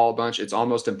the ball a bunch, it's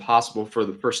almost impossible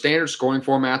for standard scoring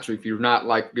formats, or if you're not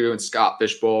like doing Scott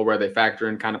Fishbowl where they factor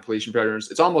in kind of completion patterns,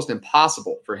 it's almost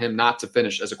impossible for him not to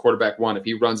finish as a quarterback one if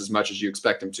he runs as much as you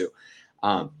expect him to.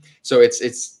 So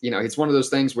it's one of those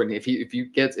things when if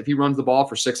he runs the ball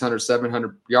for 600,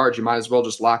 700 yards, you might as well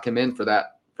just lock him in for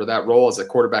that role as a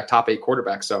quarterback, top 8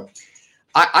 quarterback. So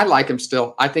I like him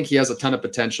still. I think he has a ton of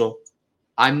potential.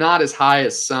 I'm not as high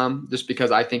as some just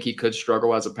because I think he could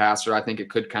struggle as a passer. I think it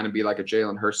could kind of be like a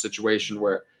Jalen Hurts situation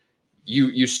where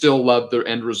you still love the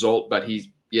end result, but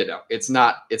it's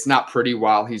not pretty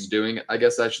while he's doing it, I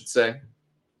guess I should say.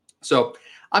 So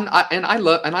and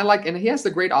he has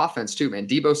the great offense too, man.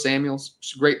 Deebo Samuel's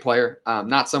a great player.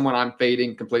 Not someone I'm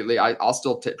fading completely. I'll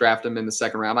still draft him in the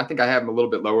second round. I think I have him a little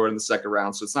bit lower in the second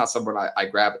round, so it's not someone I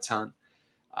grab a ton.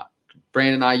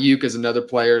 Brandon Ayuk is another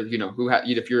player,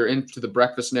 if you're into the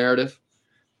breakfast narrative,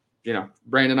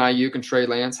 Brandon Ayuk and Trey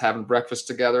Lance having breakfast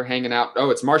together, hanging out. Oh,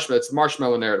 it's the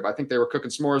marshmallow narrative. I think they were cooking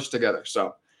s'mores together.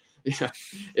 So,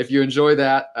 if you enjoy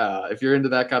that, if you're into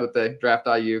that kind of thing, draft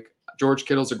Ayuk. George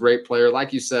Kittle's a great player.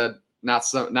 Like you said, not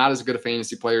as good a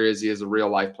fantasy player as he is a real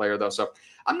life player though. So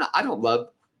I don't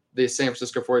love the San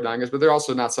Francisco 49ers, but they're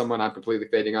also not someone I'm completely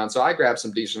fading on. So I grab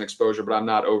some decent exposure, but I'm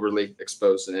not overly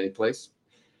exposed in any place.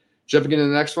 Jumping into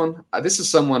the next one, this is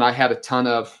someone I had a ton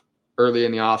of early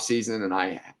in the offseason, and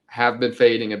I have been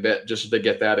fading a bit just to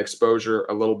get that exposure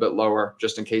a little bit lower,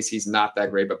 just in case he's not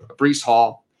that great. But Breece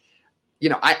Hall,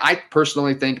 I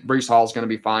personally think Breece Hall is going to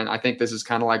be fine. I think this is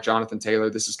kind of like Jonathan Taylor.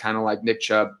 This is kind of like Nick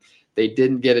Chubb. They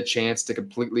didn't get a chance to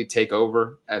completely take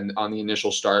over and on the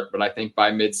initial start, but I think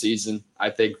by midseason, I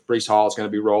think Breece Hall is going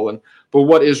to be rolling. But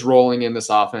what is rolling in this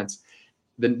offense?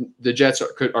 The Jets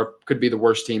could be the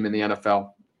worst team in the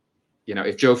NFL.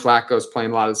 If Joe Flacco's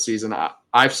playing a lot of the season,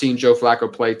 I've seen Joe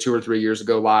Flacco play 2 or 3 years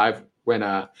ago live when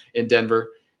in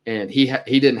Denver, and he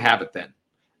didn't have it then,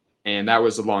 and that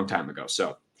was a long time ago.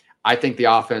 So I think the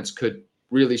offense could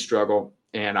really struggle,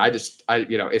 and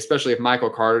especially if Michael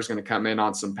Carter is going to come in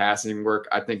on some passing work,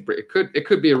 I think it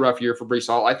could be a rough year for Breece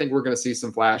Hall. I think we're going to see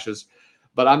some flashes,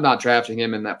 but I'm not drafting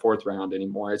him in that 4th round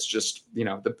anymore. It's just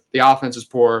the offense is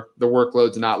poor, the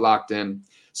workload's not locked in.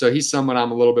 So he's someone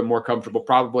I'm a little bit more comfortable,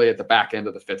 probably at the back end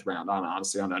of the 5th round,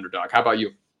 honestly, on the underdog. How about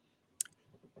you?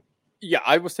 Yeah,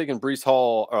 I was taking Breece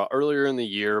Hall earlier in the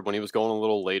year when he was going a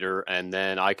little later, and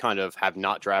then I kind of have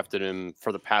not drafted him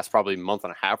for the past probably month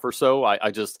and a half or so.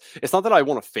 It's not that I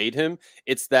want to fade him.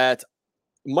 It's that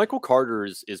Michael Carter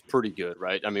is pretty good,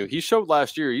 right? I mean, he showed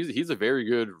last year he's a very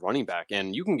good running back,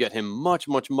 and you can get him much,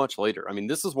 much, much later. I mean,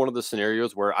 this is one of the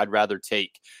scenarios where I'd rather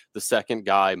take the second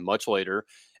guy much later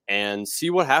and see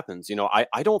what happens.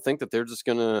 I don't think that they're just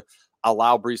going to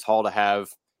allow Breece Hall to have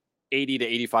 80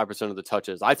 to 85% of the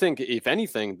touches. I think, if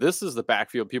anything, this is the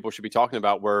backfield people should be talking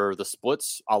about where the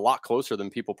split's a lot closer than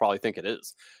people probably think it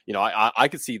is. I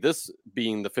could see this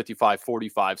being the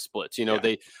 55-45 splits.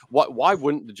 Why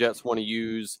wouldn't the Jets want to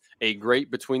use a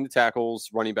great between the tackles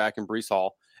running back in Breece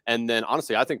Hall? And then,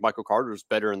 honestly, I think Michael Carter is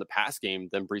better in the pass game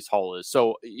than Breece Hall is.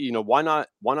 So, why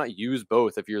not use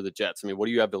both if you're the Jets? I mean, what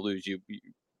do you have to lose?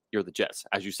 You're the Jets.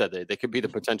 As you said, they could be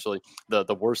potentially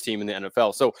the worst team in the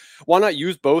NFL. So why not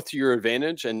use both to your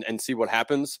advantage and see what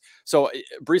happens? So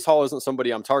Breece Hall isn't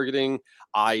somebody I'm targeting.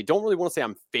 I don't really want to say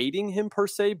I'm fading him per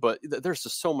se, but there's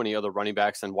just so many other running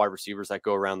backs and wide receivers that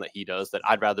go around that he does that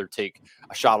I'd rather take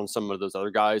a shot on some of those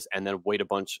other guys and then wait a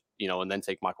bunch, and then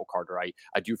take Michael Carter. I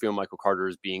do feel Michael Carter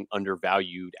is being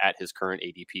undervalued at his current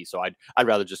ADP. So I'd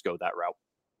rather just go that route.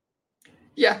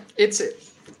 Yeah,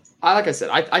 like I said,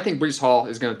 I think Breece Hall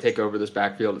is going to take over this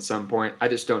backfield at some point. I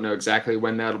just don't know exactly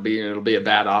when that'll be, and it'll be a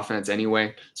bad offense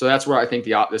anyway. So that's where I think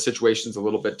the situation's a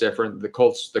little bit different. The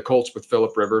Colts with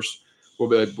Phillip Rivers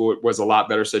was a lot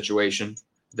better situation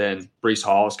than Breece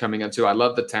Hall is coming into. I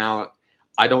love the talent.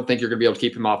 I don't think you're going to be able to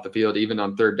keep him off the field even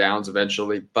on third downs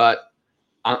eventually, but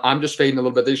I'm just fading a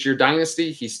little bit this year.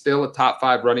 Dynasty, he's still a top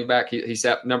 5 running back. He's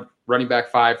at running back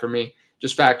 5 for me.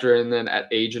 Just factor in then at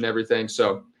age and everything.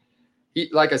 So.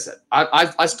 Like I said,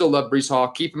 I still love Breece Hall.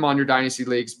 Keep him on your dynasty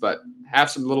leagues, but have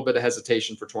some little bit of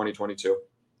hesitation for 2022.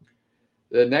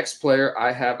 The next player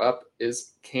I have up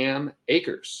is Cam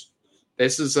Akers.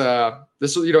 This will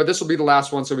be the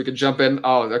last one, so we can jump in.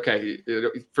 Oh, okay.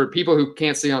 For people who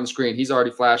can't see on the screen, he's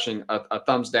already flashing a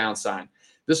thumbs down sign.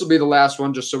 This will be the last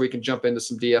one, just so we can jump into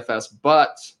some DFS.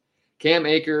 But Cam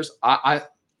Akers,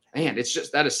 man, it's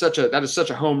just that is such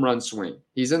a home run swing.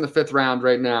 He's in the 5th round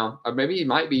right now. Or maybe he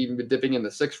might be even dipping in the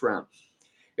 6th round.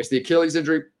 It's the Achilles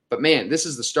injury, but man, this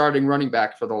is the starting running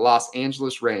back for the Los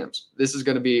Angeles Rams. This is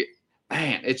going to be,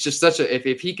 man, it's just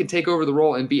if he can take over the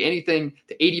role and be anything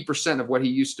to 80% of what he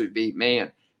used to be,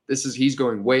 man, he's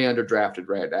going way underdrafted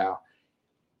right now.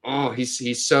 Oh, it's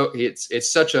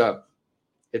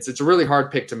a really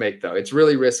hard pick to make though. It's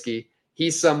really risky.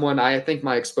 He's someone, I think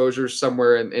my exposure is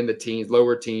somewhere in the teens,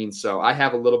 lower teens. So I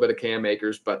have a little bit of Cam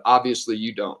Akers, but obviously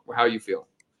you don't. How you feel?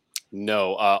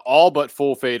 No, all but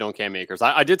full fade on Cam Akers.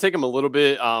 I did take him a little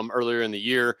bit earlier in the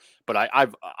year, but I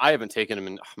haven't taken him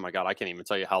in, oh my God, I can't even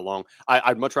tell you how long.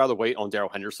 I'd much rather wait on Darrell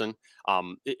Henderson.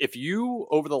 If you,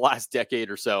 over the last decade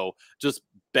or so, just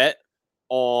bet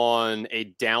on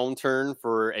a downturn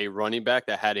for a running back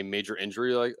that had a major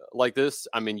injury like this,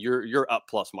 I mean, you're up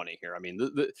plus money here. I mean,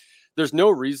 there's no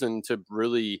reason to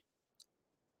really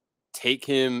take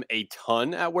him a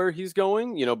ton at where he's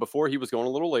going. Before he was going a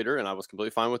little later, and I was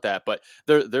completely fine with that. But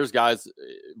there's guys,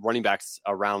 running backs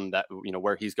around that,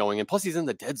 where he's going. And plus he's in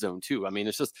the dead zone too. I mean,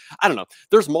 it's just, I don't know.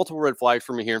 There's multiple red flags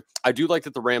for me here. I do like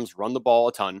that the Rams run the ball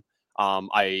a ton.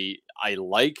 I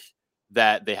like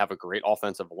that they have a great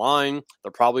offensive line.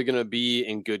 They're probably going to be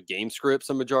in good game scripts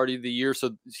a majority of the year.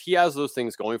 So he has those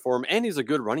things going for him, and he's a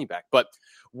good running back. But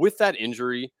with that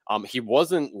injury, he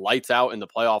wasn't lights out in the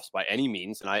playoffs by any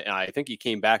means. And I think he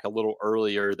came back a little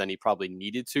earlier than he probably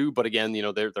needed to. But again,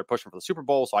 they're pushing for the Super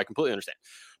Bowl, so I completely understand.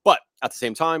 But at the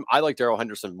same time, I like Darrell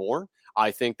Henderson more.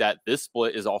 I think that this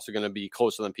split is also going to be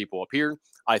closer than people appear.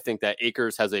 I think that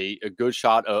Akers has a good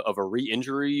shot of a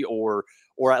re-injury or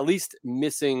at least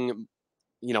missing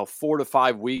 4 to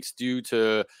 5 weeks due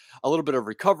to a little bit of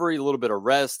recovery, a little bit of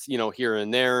rest, here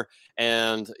and there.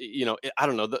 And, I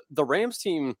don't know, the Rams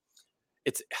team,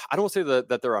 I don't want to say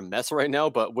that they're a mess right now,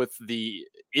 but with the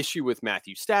issue with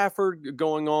Matthew Stafford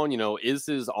going on, is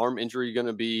his arm injury going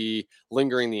to be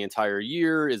lingering the entire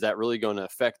year? Is that really going to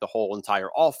affect the whole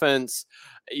entire offense?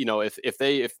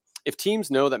 If teams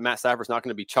know that Matt Stafford's not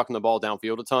going to be chucking the ball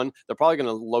downfield a ton, they're probably going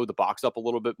to load the box up a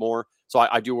little bit more. So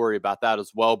I do worry about that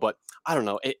as well. But I don't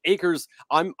know. Akers,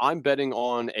 I'm betting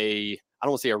on I don't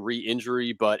want to say a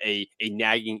re-injury, but a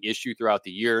nagging issue throughout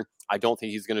the year. I don't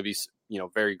think he's going to be,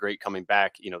 very great coming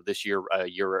back, this year, a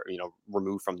year,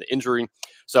 removed from the injury.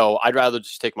 So I'd rather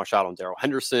just take my shot on Darrell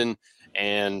Henderson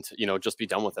and, just be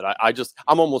done with it.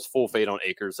 I'm almost full fade on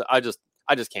Akers. I just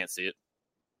can't see it.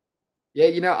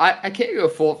 Yeah, I can't go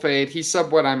full fade. He's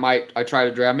what I try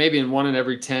to draft, maybe in 1 in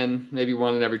every 10, maybe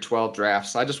 1 in every 12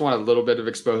 drafts. I just want a little bit of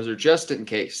exposure just in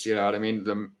case, you know what I mean?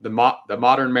 The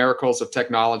modern miracles of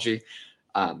technology,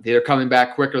 they're coming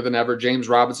back quicker than ever. James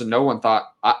Robinson, no one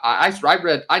thought,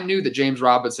 I knew that James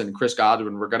Robinson and Chris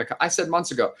Godwin were going to, I said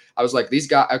months ago, I was like, these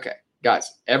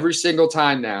guys, every single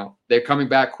time now, they're coming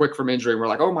back quick from injury. And we're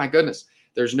like, oh my goodness,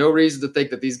 there's no reason to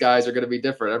think that these guys are going to be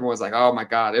different. Everyone's like, oh my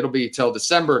God, it'll be till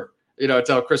December.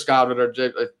 Tell Chris Godwin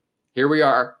here we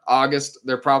are, August.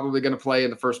 They're probably going to play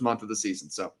in the first month of the season.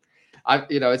 So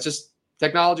It's just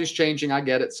technology's changing. I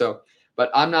get it. So, but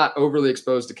I'm not overly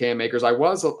exposed to Cam Akers. I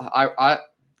was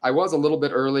a little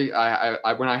bit early.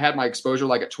 I when I had my exposure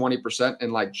like at 20%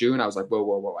 in like June, I was like,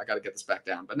 whoa, I got to get this back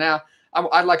down. But now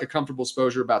I'd like a comfortable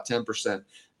exposure about 10%.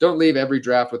 Don't leave every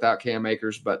draft without Cam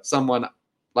Akers, but someone,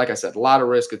 like I said, a lot of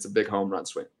risk. It's a big home run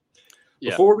swing.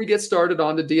 Yeah. Before we get started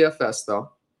on the DFS,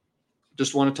 though,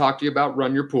 just want to talk to you about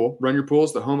Run Your Pool. Run Your Pool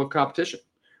is the home of competition,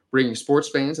 bringing sports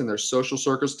fans and their social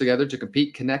circles together to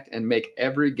compete, connect, and make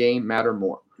every game matter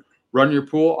more. Run Your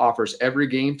Pool offers every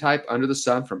game type under the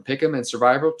sun, from pick'em and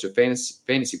survival to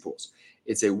fantasy pools.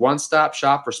 It's a one-stop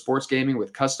shop for sports gaming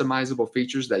with customizable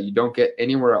features that you don't get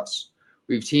anywhere else.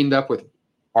 We've teamed up with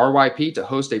RYP to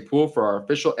host a pool for our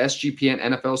official SGPN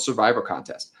NFL Survivor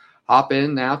contest. Hop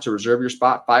in now to reserve your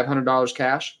spot, $500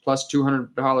 cash plus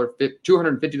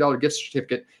 $250 gift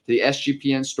certificate to the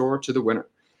SGPN store to the winner.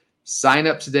 Sign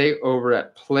up today over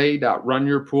at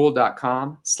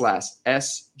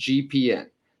play.runyourpool.com/SGPN.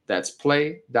 That's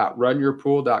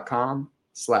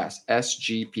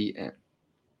play.runyourpool.com/SGPN.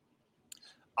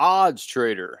 Odds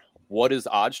Trader. What is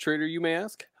Odds Trader, you may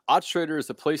ask? Odds Trader is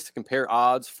a place to compare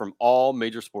odds from all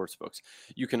major sportsbooks.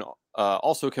 You can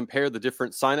also compare the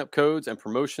different sign-up codes and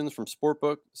promotions from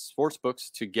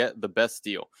sportsbooks to get the best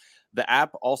deal. The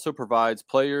app also provides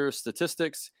player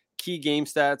statistics, key game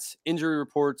stats, injury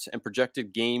reports, and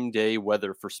projected game day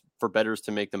weather for bettors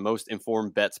to make the most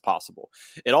informed bets possible.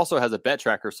 It also has a bet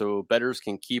tracker so bettors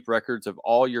can keep records of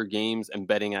all your games and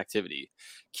betting activity.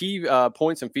 Key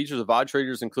points and features of Odd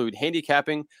Traders include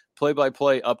handicapping,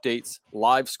 play-by-play updates,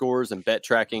 live scores and bet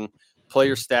tracking,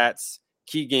 player stats,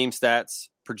 key game stats,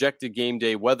 projected game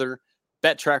day weather.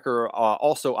 Bet Tracker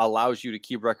also allows you to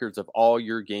keep records of all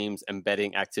your games and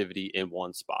betting activity in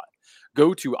one spot.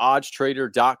 Go to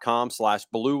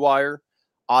oddstrader.com/BlueWire.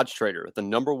 OddsTrader, the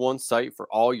 #1 site for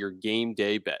all your game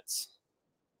day bets.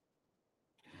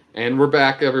 And we're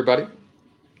back, everybody.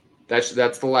 That's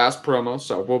the last promo.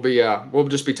 So we'll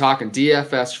just be talking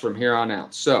DFS from here on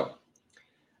out. So,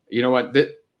 you know what?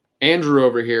 Andrew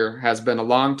over here has been a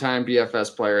longtime DFS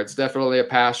player. It's definitely a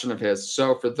passion of his.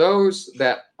 So for those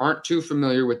that aren't too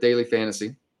familiar with daily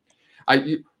fantasy,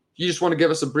 you just want to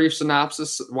give us a brief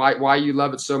synopsis, why you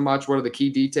love it so much? What are the key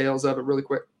details of it really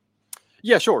quick?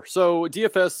 Yeah, sure. So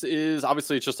DFS is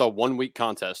obviously it's just a 1 week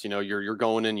contest. You're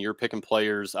going in, you're picking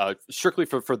players strictly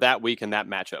for that week and that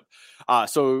matchup.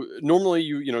 So normally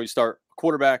you start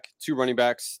quarterback, 2 running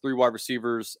backs, 3 wide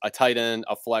receivers, a tight end,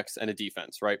 a flex, and a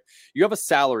defense, right? You have a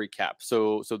salary cap.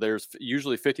 So there's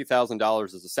usually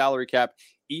 $50,000 as a salary cap.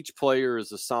 Each player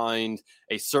is assigned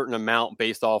a certain amount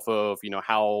based off of,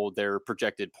 how their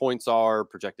projected points are,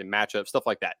 projected matchups, stuff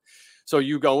like that. So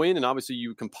you go in and obviously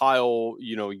you compile,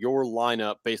 your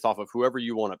lineup based off of whoever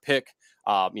you want to pick.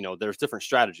 There's different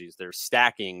strategies. There's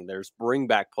stacking. There's bring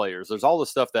back players. There's all the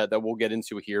stuff that we'll get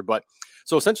into here. But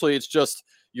so essentially it's just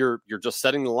you're just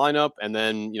setting the lineup, and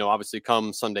then obviously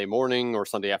come Sunday morning or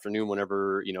Sunday afternoon,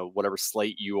 whenever whatever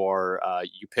slate you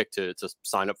pick to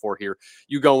sign up for here,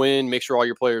 you go in, make sure all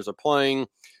your players are playing,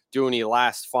 do any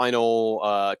last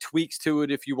final tweaks to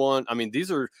it if you want. I mean,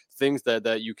 these are things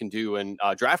that you can do. And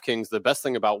DraftKings, the best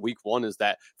thing about week 1 is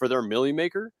that for their Millie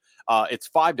Maker, it's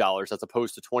 $5 as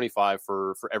opposed to $25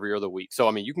 for every other week. So,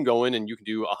 I mean, you can go in and you can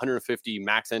do 150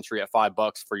 max entry at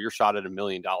 $5 for your shot at $1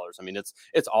 million. I mean, it's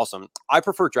awesome. I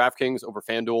prefer DraftKings over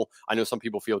FanDuel. I know some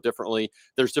people feel differently.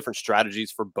 There's different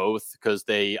strategies for both because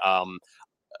they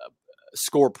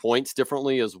score points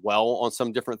differently as well on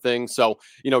some different things. So,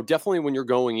 definitely when you're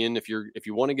going in, if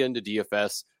you want to get into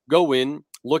DFS, go in,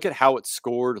 look at how it's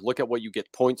scored, look at what you get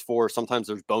points for. Sometimes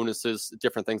there's bonuses,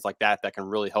 different things like that can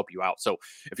really help you out. So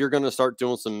if you're going to start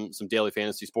doing some daily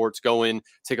fantasy sports, go in,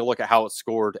 take a look at how it's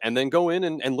scored, and then go in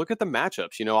and look at the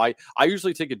matchups. I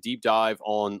usually take a deep dive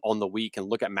on the week and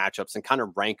look at matchups and kind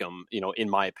of rank them, in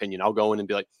my opinion. I'll go in and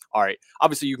be like, all right,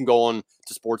 obviously you can go on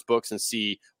to sports books and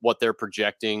see what they're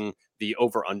projecting the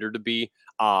over under to be.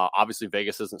 Obviously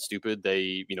Vegas isn't stupid.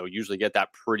 They, usually get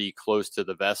that pretty close to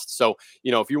the vest. So,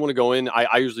 if you want to go in,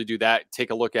 I usually do that.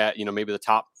 Take a look at, maybe the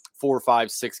top 4,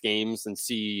 5, 6 games and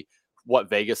see what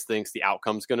Vegas thinks the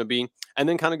outcome's going to be. And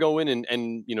then kind of go in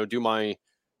and do my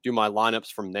lineups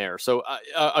from there. So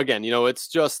again, it's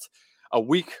just a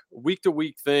week to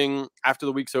week thing. After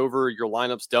the week's over, your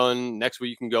lineup's done. Next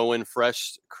week you can go in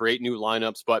fresh, create new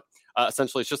lineups. But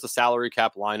essentially it's just a salary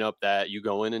cap lineup that you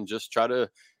go in and just try to,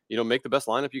 make the best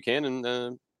lineup you can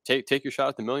and take your shot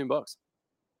at the $1 million.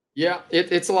 Yeah,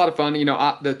 it's a lot of fun.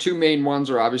 The 2 main ones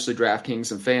are obviously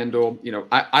DraftKings and FanDuel.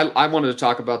 I wanted to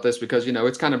talk about this because,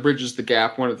 it's kind of bridges the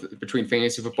gap between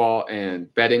fantasy football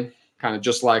and betting. kind of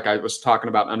just like I was talking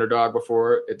about Underdog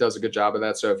before. It does a good job of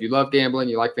that. So if you love gambling,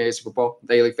 you like fantasy football,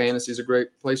 daily fantasy is a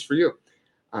great place for you.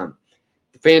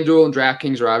 FanDuel and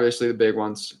DraftKings are obviously the big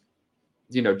ones.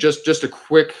 Just a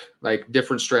quick, like,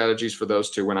 different strategies for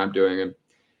those two when I'm doing it.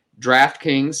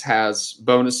 DraftKings has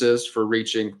bonuses for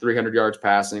reaching 300 yards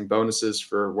passing, bonuses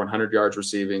for 100 yards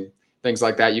receiving, things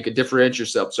like that. You can differentiate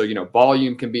yourself. So,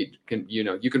 volume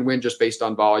you can win just based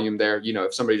on volume there.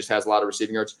 If somebody just has a lot of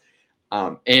receiving yards,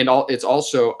 it's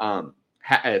also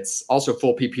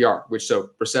full PPR, so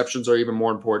receptions are even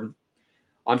more important.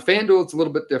 On FanDuel, it's a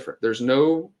little bit different. There's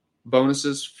no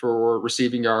bonuses for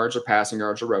receiving yards or passing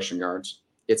yards or rushing yards.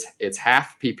 It's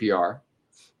half PPR.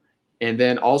 And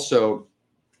then also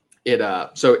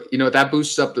that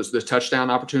boosts up the touchdown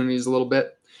opportunities a little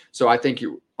bit. So I think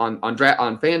on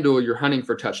FanDuel, you're hunting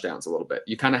for touchdowns a little bit.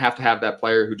 You kind of have to have that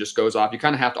player who just goes off. You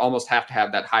kind of have to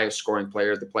have that highest scoring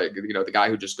player, the guy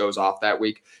who just goes off that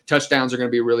week. Touchdowns are going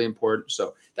to be really important.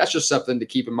 So that's just something to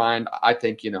keep in mind. I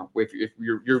think, if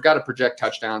you've got to project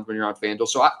touchdowns when you're on FanDuel.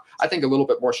 So I think a little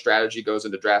bit more strategy goes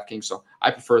into DraftKings. So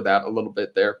I prefer that a little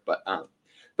bit there.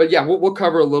 But yeah, we'll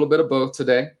cover a little bit of both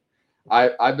today.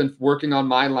 I've been working on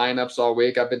my lineups all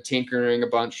week. I've been tinkering a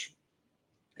bunch.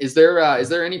 Is there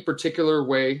any particular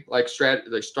way, like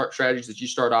strategies that you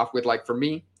start off with? Like for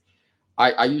me,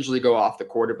 I usually go off the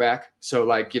quarterback.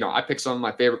 So I pick some of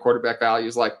my favorite quarterback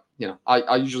values.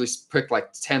 I usually pick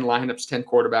like 10 lineups, 10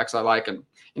 quarterbacks I like. And,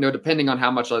 depending on how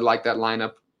much I like that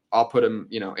lineup, I'll put them,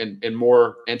 in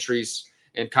more entries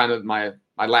and kind of my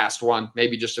last one,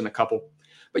 maybe just in a couple.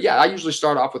 But yeah, I usually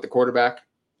start off with the quarterback.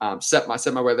 Set my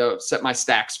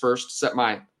stacks first, set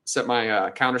my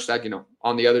counter stack,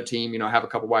 on the other team, have a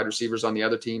couple wide receivers on the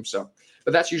other team. So,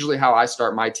 but that's usually how I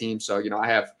start my team. So, I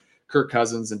have Kirk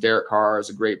Cousins and Derek Carr as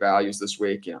a great values this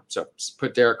week, so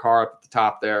put Derek Carr up at the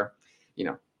top there,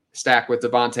 stack with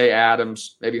Devontae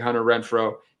Adams, maybe Hunter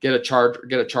Renfrow, get a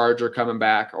Charger coming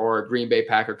back or a Green Bay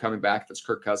Packer coming back. That's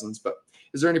Kirk Cousins. But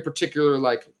is there any particular,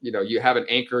 you have an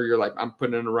anchor, you're like, I'm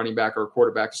putting in a running back or a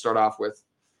quarterback to start off with?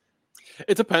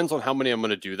 It depends on how many I'm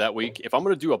going to do that week. If I'm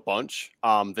going to do a bunch,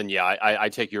 then yeah, I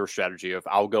take your strategy of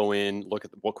I'll go in, look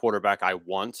at what quarterback I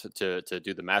want to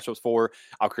do the matchups for.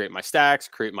 I'll create my stacks,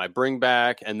 create my bring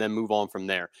back, and then move on from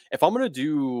there. If I'm going to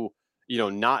do,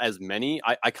 not as many,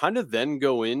 I kind of then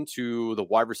go into the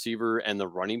wide receiver and the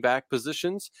running back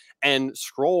positions and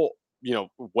scroll,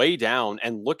 way down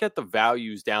and look at the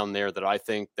values down there that I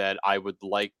think that I would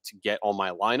like to get on my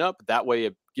lineup. That way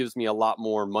it gives me a lot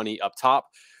more money up top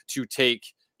to take,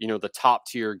 the top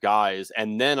tier guys.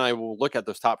 And then I will look at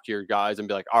those top tier guys and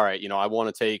be like, all right, I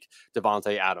want to take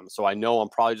Devontae Adams. So I know I'm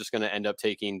probably just going to end up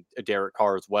taking a Derek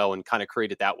Carr as well and kind of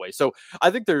create it that way. So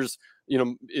I think there's,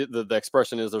 the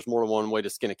expression is there's more than one way to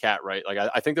skin a cat, right? Like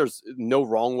I think there's no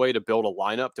wrong way to build a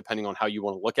lineup depending on how you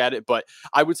want to look at it. But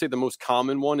I would say the most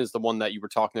common one is the one that you were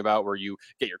talking about where you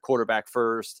get your quarterback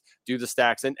first, do the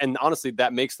stacks. And honestly,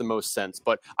 that makes the most sense.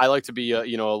 But I like to be, a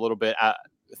little bit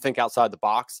think outside the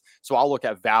box. So I'll look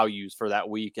at values for that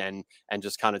week and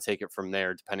just kind of take it from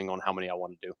there, depending on how many I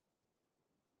want to do.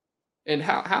 And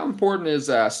how important is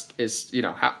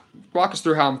walk us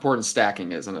through how important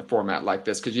stacking is in a format like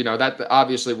this? Because that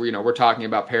obviously we're talking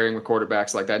about pairing with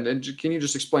quarterbacks like that. And can you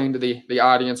just explain to the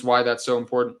audience why that's so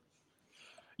important?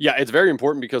 Yeah, it's very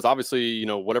important because obviously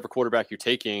whatever quarterback you're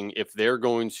taking, if they're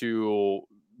going to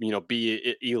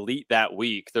be elite that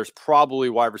week, there's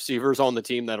probably wide receivers on the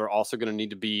team that are also going to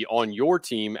need to be on your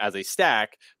team as a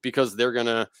stack because they're going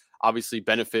to obviously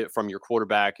benefit from your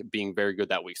quarterback being very good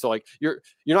that week. So you're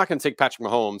not going to take Patrick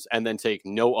Mahomes and then take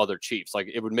no other Chiefs. Like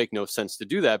it would make no sense to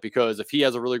do that because if he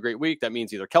has a really great week, that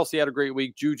means either Kelsey had a great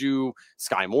week, Juju,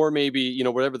 Sky Moore, maybe,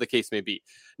 whatever the case may be.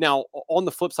 Now, on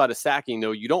the flip side of stacking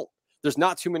though, there's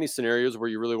not too many scenarios where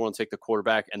you really want to take the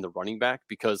quarterback and the running back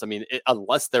because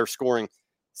unless they're scoring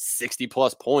 60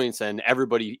 plus points and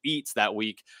everybody eats that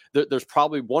week, there's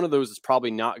probably one of those is probably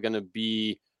not going to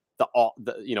be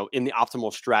the in the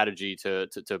optimal strategy to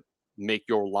make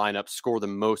your lineup score the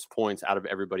most points out of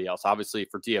everybody else. Obviously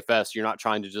for DFS, you're not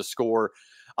trying to just score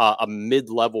a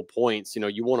mid-level points.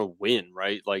 You want to win,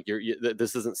 right? Like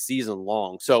this isn't season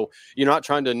long. So you're not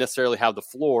trying to necessarily have the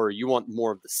floor. You want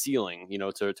more of the ceiling,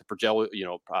 to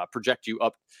project you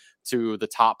up to the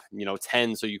top,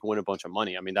 10 so you can win a bunch of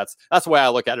money. That's the way I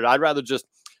look at it. I'd rather just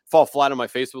fall flat on my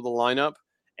face with a lineup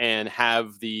and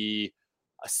have a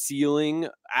ceiling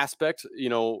aspect,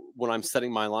 when I'm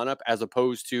setting my lineup, as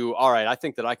opposed to, all right, I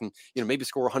think that I can, maybe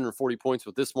score 140 points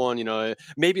with this one.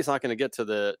 Maybe it's not going to get to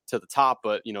the top,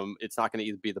 but it's not going to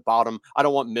either be the bottom. I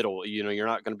don't want middle. You're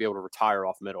not going to be able to retire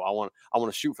off middle. I want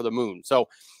to shoot for the moon. So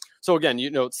So again,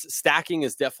 stacking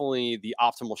is definitely the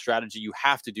optimal strategy. You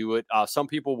have to do it. Some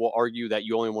people will argue that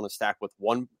you only want to stack with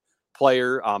one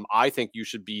player. I think you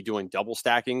should be doing double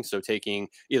stacking. So taking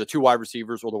either two wide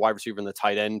receivers or the wide receiver and the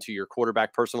tight end to your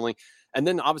quarterback personally. And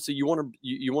then obviously you want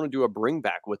to do a bring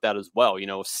back with that as well.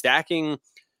 Stacking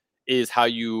is how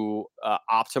you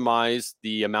optimize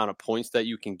the amount of points that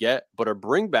you can get. But a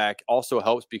bring back also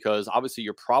helps because obviously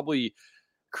you're probably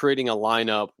creating a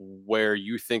lineup where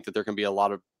you think that there can be a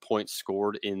lot of points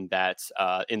scored in that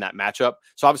matchup.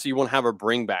 So obviously you want to have a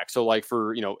bring back. So like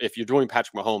for, if you're doing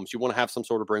Patrick Mahomes, you want to have some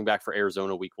sort of bring back for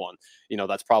Arizona week 1.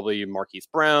 That's probably Marquise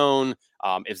Brown.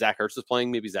 If Zach Ertz is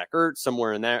playing, maybe Zach Ertz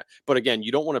somewhere in there. But again,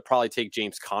 you don't want to probably take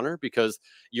James Conner because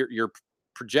you're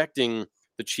projecting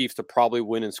the Chiefs to probably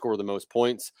win and score the most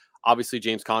points. Obviously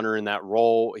James Conner in that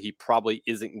role, he probably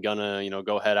isn't gonna,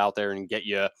 go ahead out there and get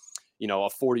you a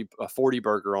 40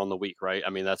 burger on the week, right? I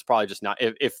mean, that's probably just not,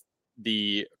 if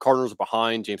the Cardinals are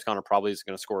behind, James Conner probably is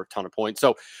going to score a ton of points.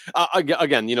 So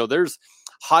again, there's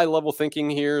high level thinking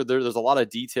here. There's a lot of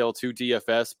detail to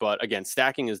DFS, but again,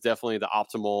 stacking is definitely the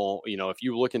optimal. If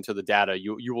you look into the data,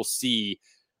 you will see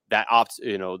that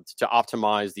to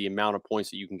optimize the amount of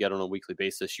points that you can get on a weekly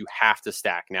basis, you have to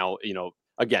stack. Now,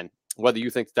 again, whether you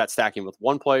think that stacking with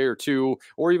one player, two,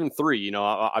 or even three,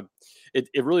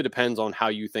 it really depends on how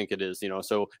you think it is,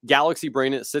 so galaxy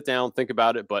brain it, sit down, think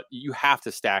about it, but you have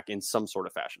to stack in some sort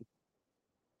of fashion.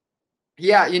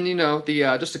 Yeah, and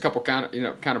the just a couple kind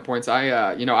of points.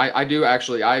 I do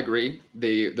actually, I agree.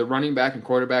 The running back and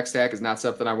quarterback stack is not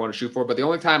something I want to shoot for, but the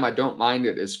only time I don't mind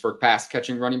it is for pass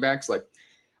catching running backs. Like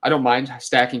I don't mind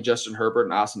stacking Justin Herbert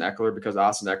and Austin Eckler because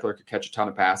Austin Eckler could catch a ton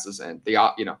of passes, and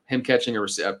him catching a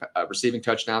receiving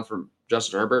touchdown from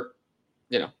Justin Herbert,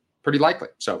 pretty likely.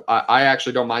 So I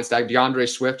actually don't mind stacking DeAndre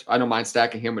Swift. I don't mind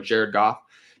stacking him with Jared Goff,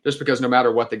 just because no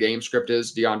matter what the game script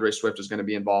is, DeAndre Swift is going to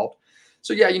be involved.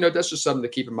 So yeah, that's just something to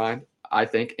keep in mind, I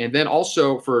think. And then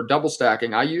also for double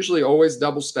stacking, I usually always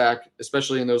double stack,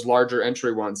 especially in those larger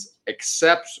entry ones,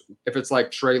 except if it's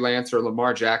like Trey Lance or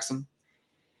Lamar Jackson.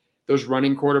 Those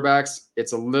running quarterbacks,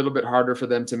 it's a little bit harder for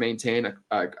them to maintain.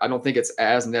 I don't think it's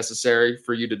as necessary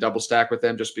for you to double stack with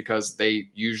them just because they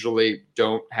usually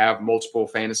don't have multiple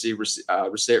fantasy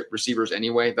receivers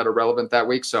anyway that are relevant that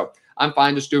week. So I'm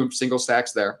fine just doing single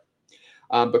stacks there.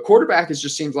 But quarterback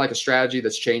just seems like a strategy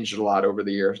that's changed a lot over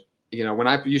the years. When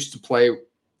I used to play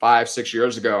 5-6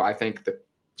 years ago, I think that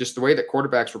just the way that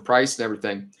quarterbacks were priced and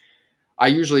everything, I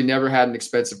usually never had an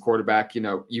expensive quarterback.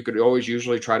 You could always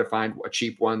usually try to find a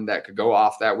cheap one that could go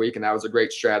off that week, and that was a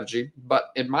great strategy.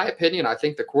 But in my opinion, I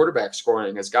think the quarterback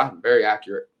scoring has gotten very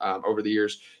accurate over the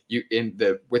years.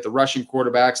 With the rushing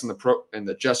quarterbacks and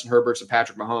the Justin Herberts and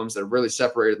Patrick Mahomes that have really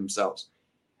separated themselves.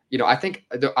 I think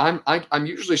I'm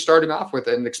usually starting off with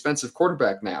an expensive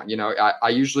quarterback now. I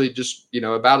usually just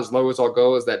about as low as I'll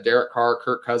go is that Derek Carr,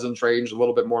 Kirk Cousins range, a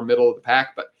little bit more middle of the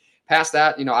pack, but. Past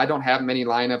that, I don't have many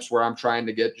lineups where I'm trying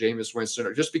to get Jameis Winston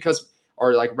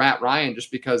or like Matt Ryan,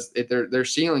 just because their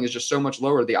ceiling is just so much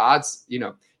lower. The odds,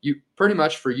 you pretty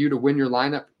much for you to win your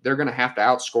lineup, they're going to have to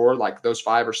outscore like those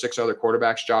 5 or 6 other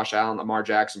quarterbacks, Josh Allen, Lamar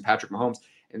Jackson, Patrick Mahomes.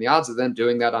 And the odds of them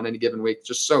doing that on any given week,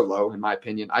 just so low, in my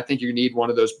opinion. I think you need one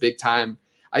of those big time.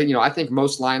 I think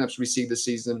most lineups we see this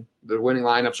season, the winning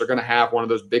lineups are going to have one of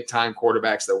those big time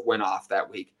quarterbacks that win off that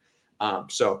week.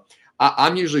 So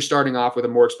I'm usually starting off with a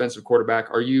more expensive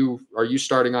quarterback. Are you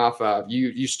starting off?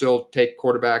 You still take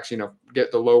quarterbacks?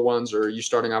 Get the low ones, or are you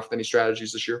starting off with any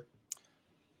strategies this year?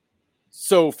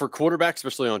 So for quarterbacks,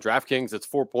 especially on DraftKings, it's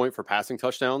 4 point for passing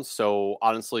touchdowns. So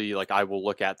honestly, like I will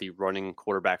look at the running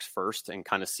quarterbacks first and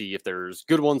kind of see if there's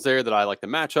good ones there that I like the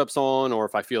matchups on, or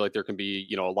if I feel like there can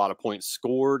be, a lot of points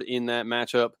scored in that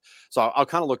matchup. So I'll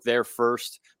kind of look there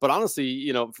first. But honestly,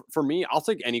 for me, I'll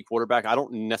take any quarterback. I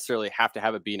don't necessarily have to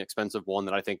have it be an expensive one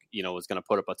that I think, is going to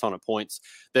put up a ton of points.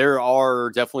 There are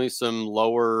definitely some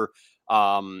lower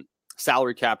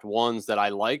salary capped ones that I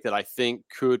like that I think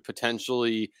could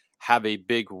potentially have a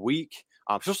big week,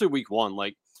 especially week 1.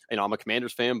 Like, I'm a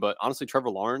Commanders fan, but honestly, Trevor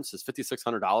Lawrence is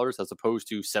 $5,600 as opposed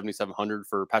to $7,700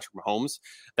 for Patrick Mahomes.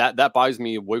 That buys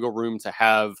me wiggle room to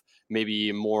have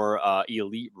maybe more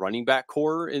elite running back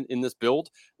core in this build.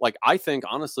 Like, I think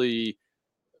honestly,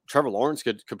 Trevor Lawrence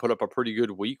could put up a pretty good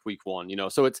week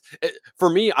 1. So for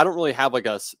me, I don't really have like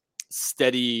a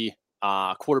steady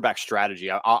quarterback strategy.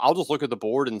 I'll just look at the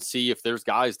board and see if there's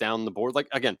guys down the board. Like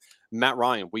again, Matt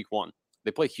Ryan, week 1. They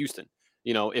play Houston.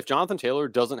 If Jonathan Taylor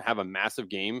doesn't have a massive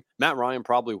game, Matt Ryan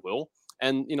probably will.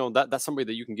 And, that's somebody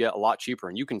that you can get a lot cheaper,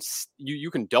 and you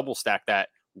can double stack that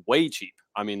way cheap.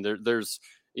 I mean, there's,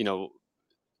 I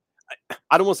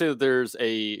don't want to say that there's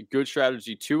a good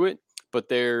strategy to it, but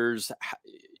there's,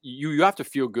 you have to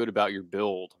feel good about your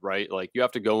build, right? Like you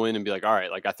have to go in and be like, all right,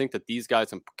 like I think that these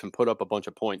guys can put up a bunch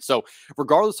of points. So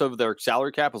regardless of their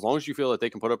salary cap, as long as you feel that they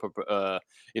can put up a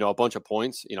bunch of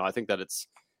points, I think that it's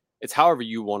however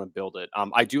you want to build it.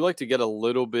 I do like to get a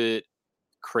little bit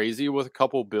crazy with a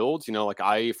couple builds. Like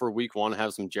I for week 1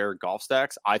 have some Jared Goff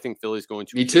stacks. I think Philly's going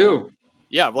to Me too.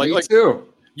 Yeah, Me too.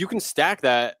 You can stack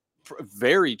that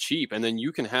very cheap, and then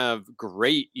you can have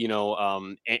great,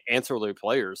 ancillary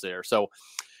players there. So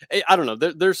I don't know.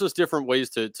 There's just different ways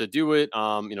to do it.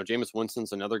 Jameis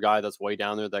Winston's another guy that's way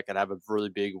down there that could have a really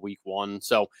big week 1.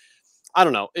 So I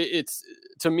don't know. It's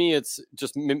to me, it's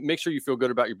just make sure you feel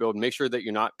good about your build. Make sure that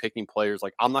you're not picking players.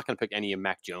 Like I'm not going to pick any of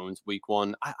Mac Jones week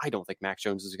 1. I don't think Mac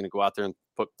Jones is going to go out there and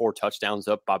put 4 touchdowns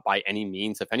up by any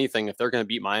means. If anything, if they're going to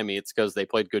beat Miami, it's because they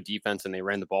played good defense and they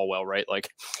ran the ball well, right? Like,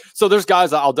 so there's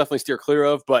guys I'll definitely steer clear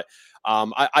of, but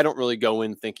I don't really go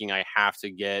in thinking I have to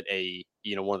get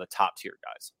one of the top tier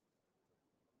guys.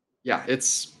 Yeah,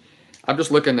 I'm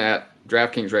just looking at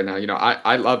DraftKings right now.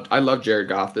 I love Jared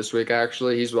Goff this week.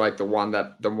 Actually, he's like the one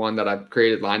that I've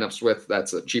created lineups with.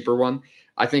 That's a cheaper one.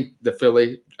 I think the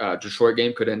Philly Detroit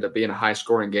game could end up being a high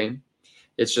scoring game.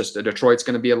 It's just Detroit's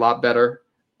going to be a lot better.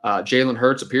 Jalen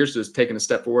Hurts appears to have taken a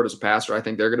step forward as a passer. I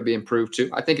think they're going to be improved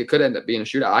too. I think it could end up being a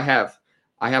shootout. I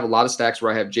have a lot of stacks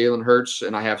where I have Jalen Hurts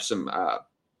and I have some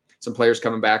players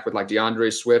coming back with like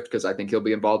DeAndre Swift because I think he'll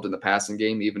be involved in the passing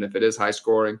game even if it is high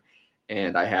scoring.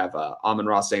 And I have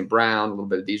Amon-Ra St. Brown, a little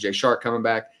bit of DJ Shark coming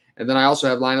back. And then I also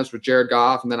have lineups with Jared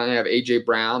Goff. And then I have A.J.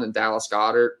 Brown and Dallas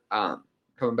Goedert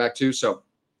coming back too. So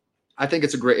I think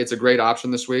it's a great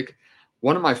option this week.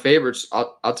 One of my favorites,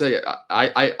 I'll tell you,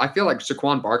 I feel like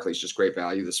Saquon Barkley is just great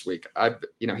value this week.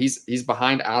 He's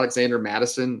behind Alexander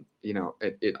Mattison.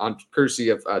 On courtesy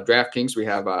of DraftKings, we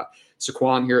have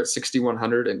Saquon here at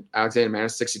 6,100 and Alexander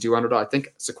Mattison 6,200. I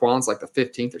think Saquon's like the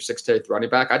 15th or 16th running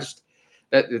back.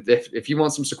 If you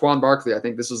want some Saquon Barkley, I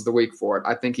think this is the week for it.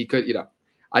 I think he could,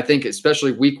 I think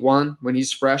especially week 1 when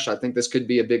he's fresh, I think this could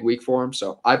be a big week for him.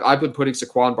 So I've been putting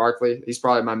Saquon Barkley. He's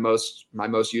probably my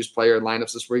most used player in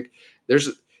lineups this week. There's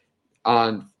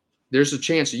a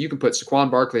chance that you can put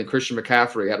Saquon Barkley and Christian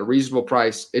McCaffrey at a reasonable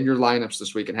price in your lineups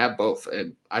this week and have both.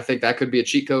 And I think that could be a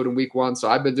cheat code in week 1. So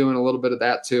I've been doing a little bit of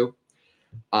that too.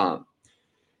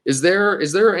 Is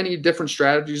there any different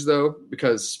strategies though?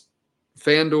 Because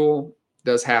FanDuel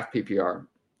does half PPR.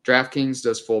 DraftKings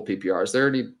does full PPR. Is there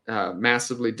any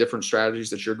massively different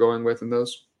strategies that you're going with in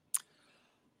those?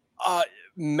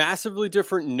 Massively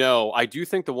different? No. I do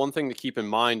think the one thing to keep in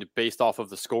mind based off of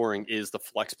the scoring is the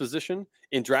flex position.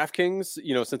 In DraftKings,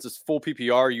 since it's full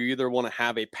PPR, you either want to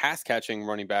have a pass catching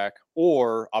running back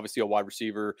or obviously a wide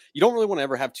receiver. You don't really want to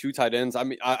ever have 2 tight ends. I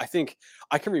mean, I think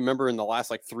I can remember in the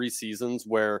last 3 seasons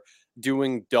where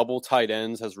doing double tight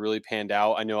ends has really panned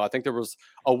out. I think there was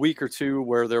a week or 2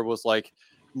 where there was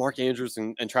Mark Andrews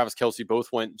and Travis Kelce both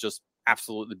went just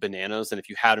absolutely bananas. And if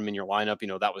you had them in your lineup,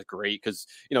 that was great because,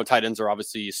 tight ends are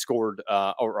obviously scored,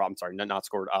 I'm sorry, not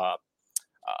scored.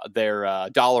 Their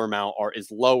dollar amount is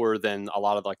lower than a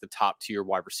lot of the top tier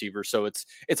wide receivers. So it's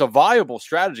a viable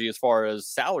strategy as far as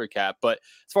salary cap, but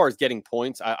as far as getting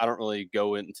points, I don't really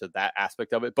go into that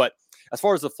aspect of it. But as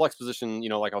far as the flex position,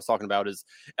 like I was talking about is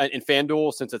in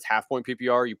FanDuel, since it's half point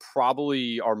PPR, you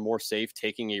probably are more safe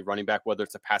taking a running back, whether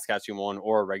it's a pass catching one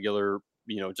or a regular,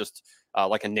 just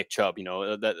like a Nick Chubb,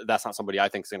 that's not somebody I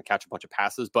think is going to catch a bunch of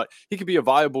passes, but he could be a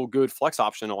viable, good flex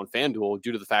option on FanDuel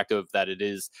due to the fact of that it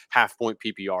is half point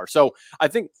PPR. So I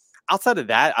think outside of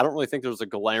that, I don't really think there's a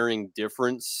glaring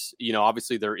difference.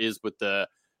 Obviously there is with the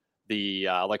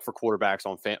for quarterbacks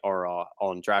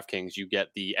on DraftKings, you get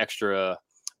the extra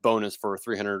bonus for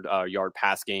 300 yard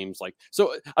pass games.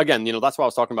 So again, that's what I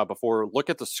was talking about before.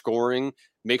 Look at the scoring,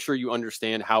 make sure you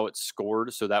understand how it's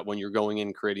scored so that when you're going in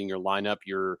and creating your lineup,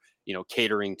 you're,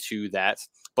 catering to that.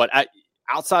 But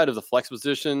outside of the flex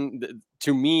position,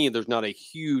 to me, there's not a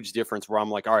huge difference where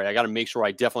I'm like, all right, I got to make sure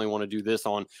I definitely want to do this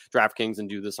on DraftKings and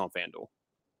do this on FanDuel.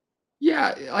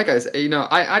 Yeah. Like I said,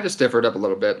 I just differed up a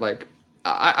little bit.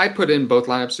 I put in both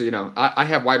lineups. So, I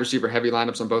have wide receiver heavy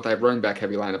lineups on both. I have running back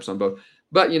heavy lineups on both.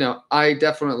 But,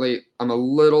 I'm a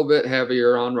little bit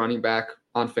heavier on running back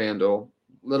on FanDuel,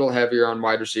 a little heavier on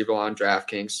wide receiver on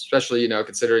DraftKings, especially,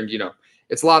 considering,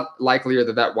 it's a lot likelier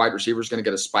that wide receiver is going to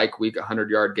get a spike week,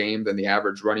 100-yard game than the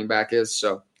average running back is.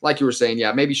 So like you were saying,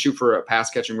 yeah, maybe shoot for a pass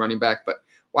catching running back, but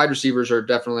wide receivers are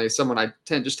definitely someone I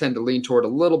tend to lean toward a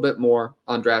little bit more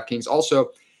on DraftKings.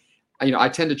 Also, I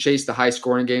tend to chase the high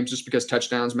scoring games just because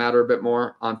touchdowns matter a bit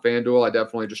more on FanDuel. I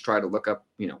definitely just try to look up,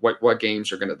 what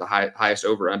games are going to the highest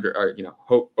over under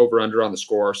or, over under on the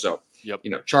score. So, yep.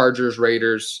 Chargers,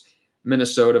 Raiders,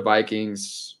 Minnesota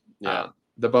Vikings,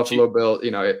 the Buffalo Bills,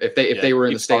 if they were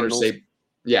in the standard state,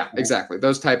 yeah, exactly.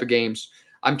 Those type of games,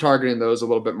 I'm targeting those a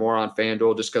little bit more on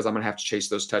FanDuel just because I'm going to have to chase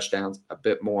those touchdowns a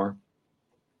bit more.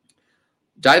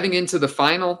 Diving into the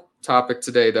final topic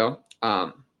today, though.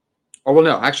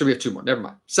 No, actually, we have two more. Never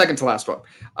mind. Second to last one.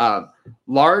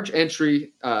 Large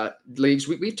entry leagues.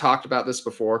 We've talked about this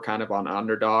before, kind of on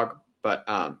Underdog, but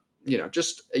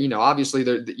obviously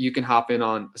you can hop in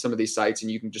on some of these sites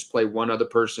and you can just play one other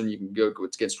person. You can go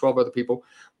against 12 other people,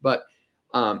 but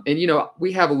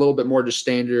we have a little bit more just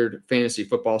standard fantasy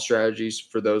football strategies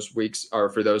for those weeks or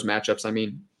for those matchups. I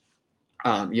mean,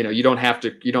 you don't have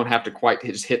to quite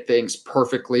just hit things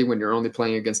perfectly when you're only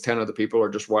playing against 10 other people or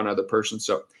just one other person.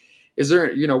 So is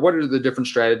there, what are the different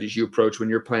strategies you approach when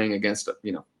you're playing against,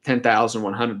 10,000,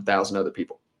 100,000 other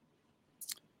people?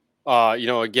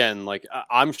 Again, like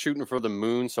I'm shooting for the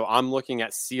moon, so I'm looking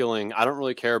at ceiling. I don't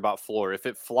really care about floor. If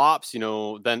it flops,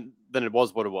 then it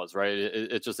was what it was, right?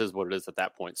 It just is what it is at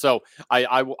that point. So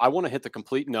I want to hit the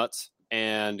complete nuts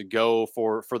and go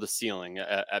for the ceiling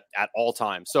at all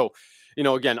times. So,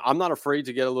 again, I'm not afraid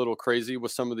to get a little crazy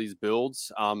with some of these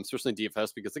builds, especially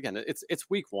DFS, because again, it's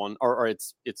week one or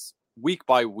it's week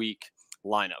by week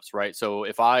lineups, right? So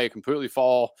if I completely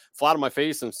fall flat on my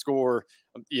face and score,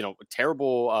 a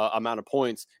terrible amount of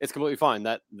points, it's completely fine.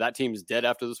 That team's dead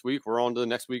after this week. We're on to the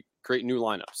next week, create new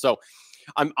lineup. So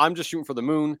I'm just shooting for the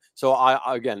moon. So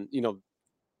again,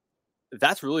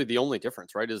 that's really the only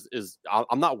difference, right? Is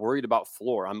I'm not worried about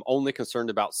floor. I'm only concerned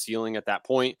about ceiling at that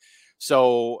point.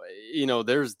 So,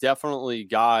 there's definitely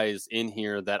guys in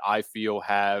here that I feel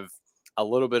have a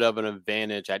little bit of an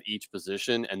advantage at each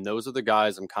position, and those are the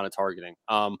guys I'm kind of targeting.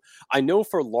 I know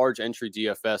for large entry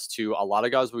DFS too, a lot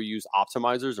of guys will use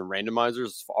optimizers and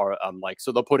randomizers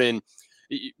so they'll put in.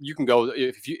 You can go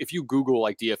if you Google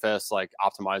like DFS like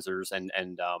optimizers and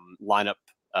lineup.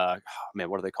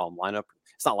 What do they call them? Lineup.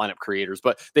 It's not lineup creators,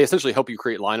 but they essentially help you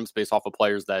create lineups based off of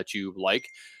players that you like.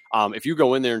 If you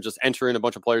go in there and just enter in a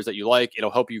bunch of players that you like,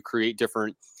 it'll help you create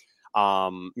different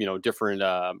combos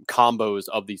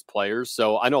of these players.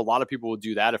 So I know a lot of people will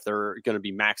do that if they're going to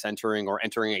be max entering or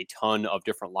entering a ton of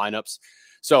different lineups.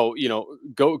 So,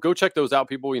 go check those out,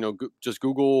 people. Just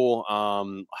Google.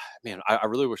 I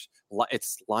really wish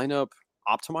it's lineup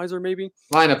optimizer, maybe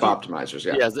lineup optimizers.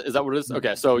 Yeah. Is that what it is?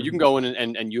 Okay. So you can go in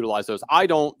and utilize those. I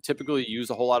don't typically use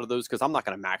a whole lot of those because I'm not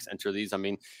going to max enter these. I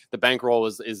mean, the bankroll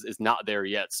is not there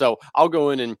yet. So I'll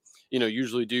go in and,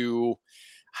 usually do,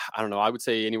 I don't know, I would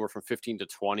say anywhere from 15 to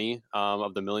 20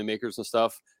 of the milli makers and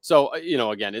stuff. So,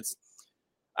 again, it's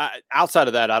outside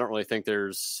of that, I don't really think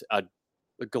there's a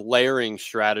glaring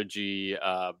strategy,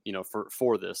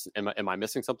 for this. Am I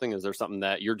missing something? Is there something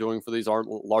that you're doing for these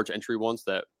large entry ones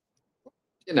that,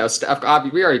 we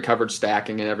already covered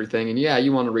stacking and everything. And yeah,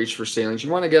 you want to reach for ceilings.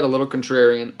 You want to get a little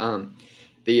contrarian.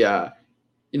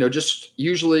 Just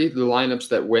usually the lineups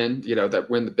that win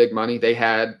the big money, you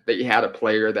had a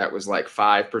player that was like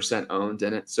 5% owned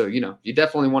in it. So, you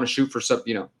definitely want to shoot for some,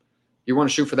 you want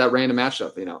to shoot for that random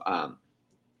matchup,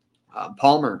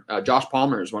 Josh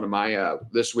Palmer is one of my,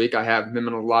 this week I have him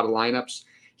in a lot of lineups.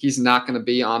 He's not going to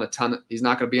be on a ton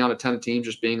of teams,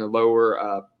 just being a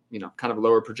lower, kind of a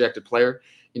lower projected player.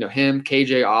 Him,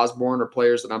 KJ Osborne are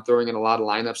players that I'm throwing in a lot of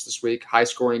lineups this week. High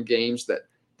scoring games that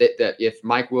if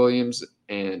Mike Williams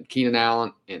and Keenan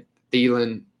Allen and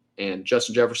Thielen and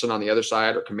Justin Jefferson on the other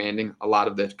side are commanding a lot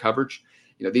of the coverage,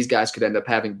 these guys could end up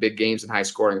having big games and high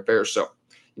scoring affairs. So,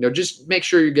 just make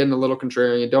sure you're getting a little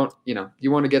contrarian. Don't,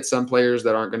 you want to get some players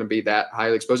that aren't going to be that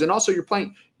highly exposed. And also you're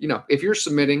playing, if you're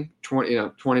submitting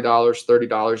 $20,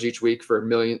 $30 each week for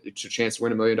a chance to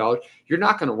win $1 million, you're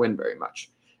not going to win very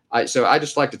much. So I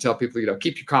just like to tell people,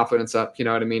 keep your confidence up. You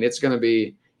know what I mean? It's going to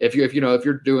be, if you're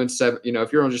doing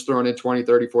if you're just throwing in 20,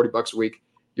 30, $40 a week,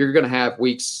 you're going to have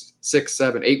weeks, 6,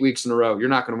 7, 8 weeks in a row. You're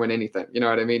not going to win anything. You know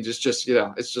what I mean? Just,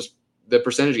 it's just the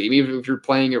percentage, even if you're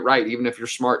playing it right, even if you're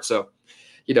smart. So,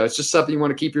 it's just something you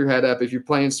want to keep your head up. If you're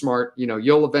playing smart,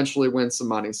 you'll eventually win some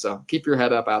money. So keep your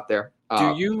head up out there.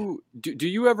 Do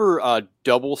you ever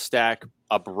double stack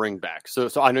a bring back? So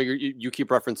I know you keep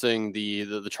referencing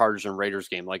the Chargers and Raiders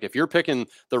game. Like if you're picking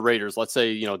the Raiders, let's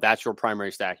say, that's your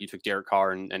primary stack. You took Derek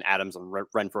Carr and Adams and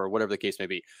Renfrow or whatever the case may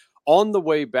be. On the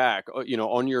way back,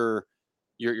 on your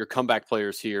comeback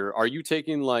players here, are you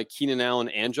taking like Keenan Allen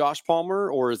and Josh Palmer,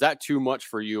 or is that too much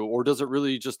for you? Or does it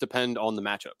really just depend on the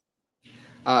matchup?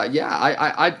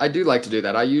 I do like to do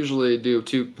that. I usually do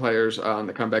 2 players on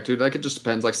the comeback too. Like it just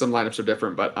depends. Like some lineups are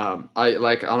different, but I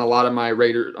like on a lot of my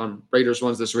Raiders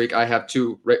ones this week, I have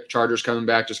 2 Chargers coming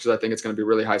back just because I think it's going to be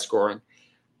really high scoring.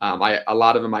 A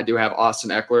lot of them I do have Austin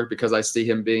Eckler because I see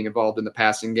him being involved in the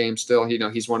passing game still.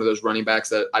 He's one of those running backs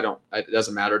that it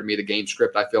doesn't matter to me the game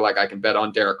script. I feel like I can bet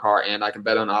on Derek Carr and I can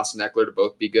bet on Austin Eckler to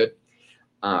both be good.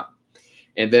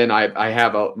 And then I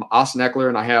have a Austin Eckler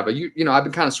and I have I've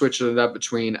been kind of switching it up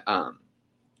between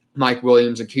Mike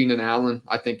Williams and Keenan Allen.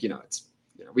 I think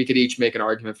we could each make an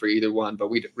argument for either one, but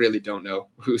we really don't know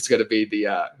who's going to be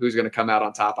who's going to come out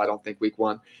on top. I don't think week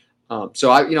one.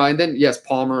 And then yes,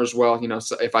 Palmer as well.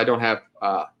 So if I don't have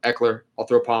Eckler, I'll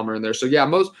throw Palmer in there. So yeah,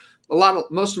 most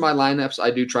of my lineups I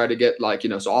do try to get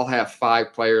so I'll have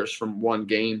 5 players from one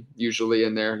game usually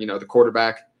in there. The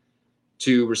quarterback,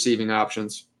 2 receiving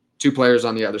options, 2 players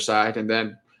on the other side, and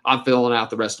then I'm filling out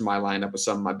the rest of my lineup with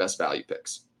some of my best value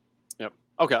picks. Yep.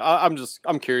 Okay.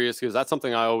 I'm curious because that's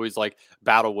something I always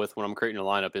battle with when I'm creating a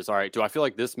lineup is, all right, do I feel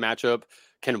like this matchup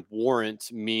can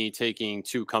warrant me taking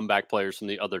 2 comeback players from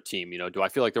the other team? Do I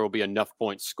feel like there will be enough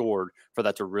points scored for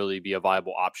that to really be a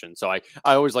viable option? So I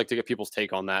always like to get people's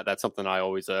take on that. That's something I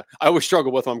always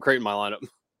struggle with when I'm creating my lineup.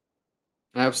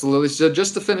 Absolutely. So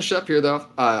just to finish up here though,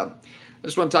 I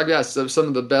just want to talk about some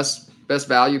of the best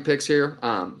value picks here.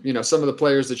 Some of the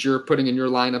players that you're putting in your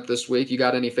lineup this week. You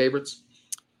got any favorites?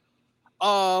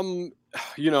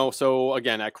 So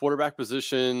again, at quarterback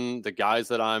position, the guys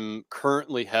that I'm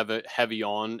currently heavy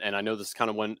on, and I know this kind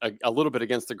of went a little bit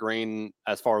against the grain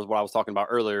as far as what I was talking about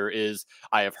earlier, is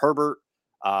I have Herbert,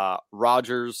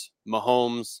 Rodgers,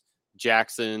 Mahomes,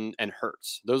 Jackson, and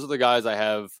Hurts. Those are the guys I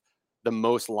have the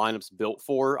most lineups built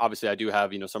for. Obviously, I do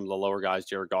have, some of the lower guys,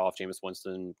 Jared Goff, Jameis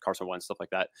Winston, Carson Wentz, stuff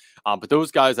like that. But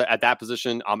those guys at that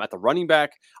position, at the running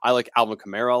back, I like Alvin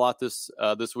Kamara a lot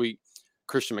this week.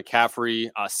 Christian McCaffrey,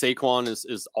 Saquon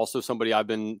is also somebody I've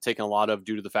been taking a lot of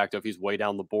due to the fact that he's way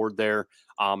down the board there.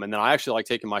 And then I actually like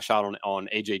taking my shot on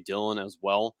AJ Dillon as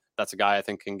well. That's a guy I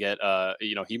think can get,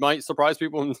 he might surprise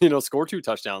people and, score 2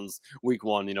 touchdowns week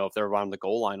 1, if they're around the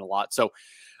goal line a lot. So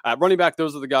running back,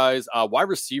 those are the guys. Wide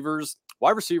receiver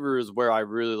is where I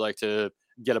really like to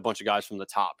get a bunch of guys from the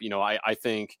top. I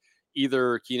think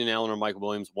either Keenan Allen or Michael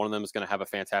Williams, one of them is going to have a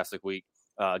fantastic week.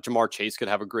 Jamar Chase could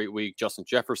have a great week. Justin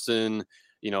Jefferson,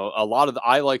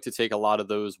 I like to take a lot of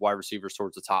those wide receivers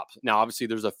towards the top. Now, obviously,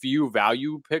 there's a few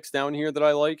value picks down here that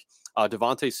I like.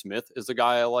 Devontae Smith is the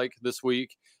guy I like this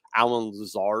week. Allen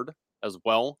Lazard as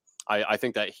well. I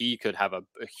think that he could have a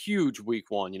huge week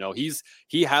 1.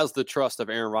 He has the trust of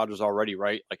Aaron Rodgers already,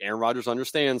 right? Like Aaron Rodgers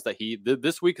understands that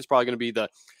this week is probably going to be the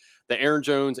Aaron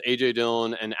Jones, AJ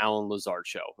Dillon, and Allen Lazard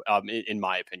show, in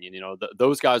my opinion.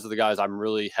 Those guys are the guys I'm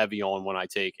really heavy on when I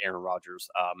take Aaron Rodgers,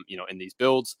 in these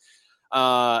builds.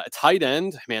 Tight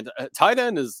end, man, tight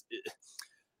end is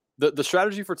the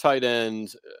strategy for tight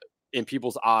end in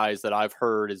people's eyes that I've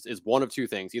heard is one of 2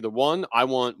 things. Either one, I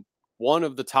want one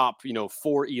of the top,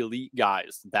 4 elite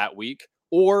guys that week,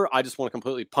 or I just want to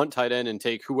completely punt tight end and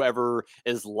take whoever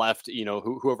is left,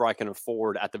 whoever I can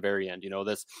afford at the very end.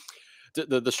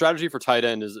 The strategy for tight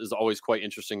end is always quite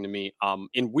interesting to me.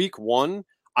 In week 1,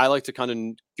 I like to kind of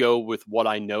go with what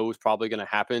I know is probably going to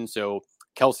happen. So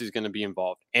Kelsey's going to be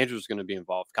involved. Andrew's going to be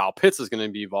involved. Kyle Pitts is going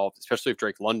to be involved, especially if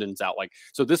Drake London's out.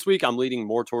 So this week I'm leading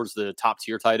more towards the top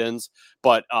tier tight ends.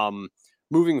 But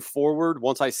moving forward,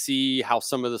 once I see how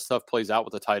some of this stuff plays out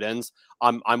with the tight ends,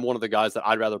 I'm one of the guys that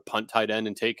I'd rather punt tight end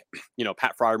and take,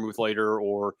 Pat Freiermuth later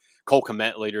or Cole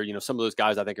Kmet later. Some of those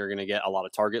guys I think are going to get a lot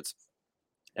of targets.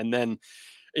 And then,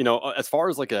 as far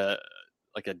as like a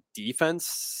defense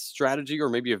strategy or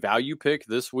maybe a value pick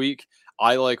this week,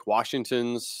 I like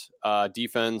Washington's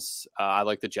defense. I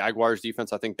like the Jaguars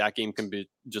defense. I think that game can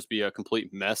just be a complete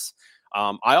mess.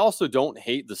 I also don't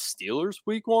hate the Steelers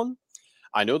week 1.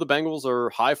 I know the Bengals are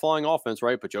high flying offense,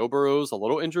 right? But Joe Burrow's a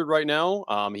little injured right now.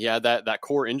 He had that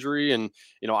core injury, and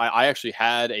I actually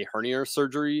had a hernia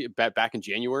surgery back in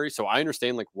January, so I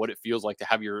understand what it feels like to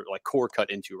have your core cut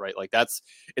into, right?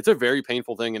 It's a very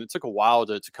painful thing, and it took a while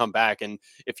to come back. And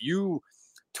if you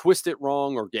twist it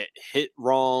wrong or get hit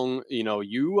wrong,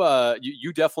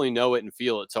 you definitely know it and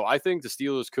feel it. So I think the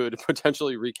Steelers could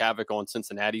potentially wreak havoc on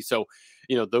Cincinnati. So,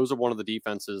 those are one of the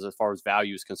defenses as far as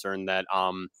value is concerned that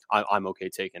I'm okay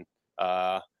taking.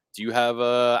 Do you have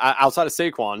outside of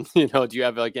Saquon, do you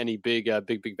have any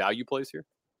big value plays here?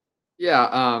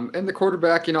 Yeah, and the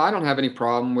quarterback, I don't have any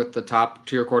problem with the top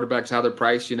tier quarterbacks, how they're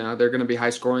priced. They're going to be high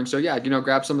scoring. So yeah,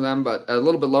 grab some of them, but a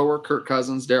little bit lower. Kirk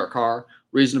Cousins, Derek Carr,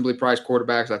 reasonably priced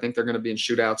quarterbacks. I think they're going to be in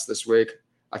shootouts this week.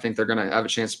 I think they're going to have a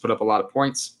chance to put up a lot of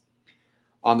points.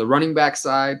 On the running back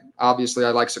side, obviously I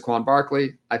like Saquon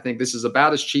Barkley. I think this is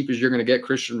about as cheap as you're going to get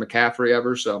Christian McCaffrey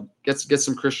ever. So get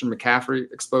some Christian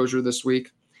McCaffrey exposure this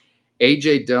week.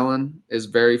 AJ Dillon is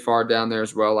very far down there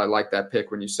as well. I like that pick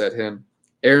when you said him.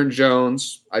 Aaron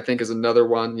Jones, I think, is another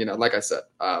one. Like I said,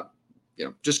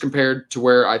 just compared to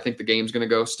where I think the game's going to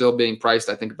go, still being priced,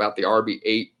 I think about the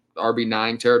RB8,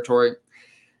 RB9 territory.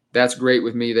 That's great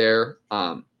with me there.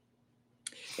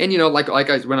 And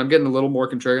when I'm getting a little more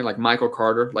contrarian, like Michael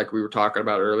Carter, like we were talking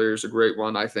about earlier, is a great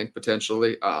one. I think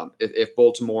potentially, if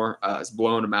Baltimore is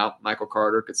blowing him out, Michael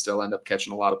Carter could still end up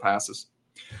catching a lot of passes.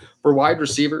 For wide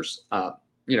receivers,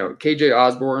 KJ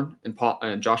Osborne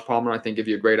and Josh Palmer, I think, give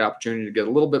you a great opportunity to get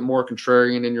a little bit more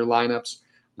contrarian in your lineups.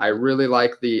 I really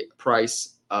like the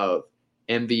price of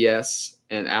MVS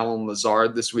and Allen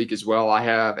Lazard this week as well. I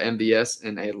have MVS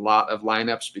in a lot of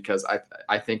lineups because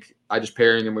I think I just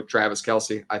pairing him with Travis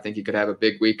Kelce. I think he could have a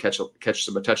big week, catch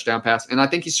some touchdown pass. And I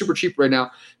think he's super cheap right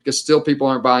now because still people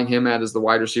aren't buying him as the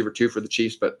wide receiver 2 for the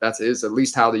Chiefs, but that is at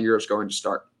least how the year is going to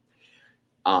start.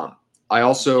 I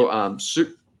also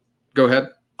go ahead.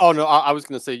 Oh no, I was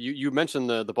going to say you mentioned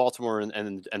the Baltimore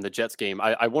and the Jets game.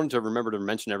 I wanted to remember to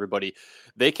mention everybody.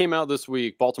 They came out this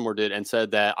week, Baltimore did, and said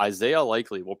that Isaiah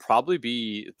Likely will probably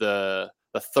be the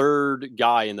third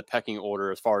guy in the pecking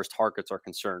order as far as targets are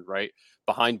concerned, right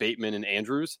behind Bateman and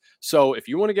Andrews. So if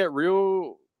you want to get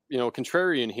real,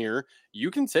 contrarian here,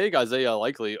 you can take Isaiah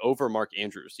Likely over Mark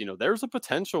Andrews. There's a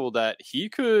potential that he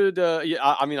could.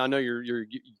 I mean, I know you're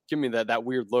giving me that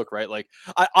weird look, right? Like,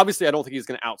 obviously, I don't think he's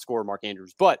going to outscore Mark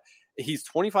Andrews, but he's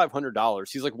 $2,500.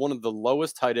 He's like one of the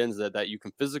lowest tight ends that you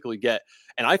can physically get,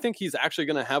 and I think he's actually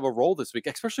going to have a role this week,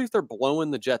 especially if they're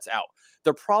blowing the Jets out.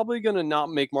 They're probably going to not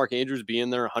make Mark Andrews be in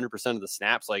there 100% of the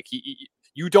snaps. Like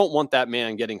you don't want that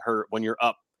man getting hurt when you're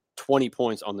up 20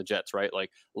 points on the Jets, right?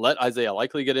 Like, let Isaiah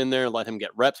Likely get in there, let him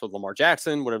get reps with Lamar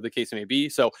Jackson, whatever the case may be.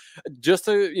 So just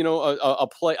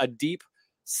a deep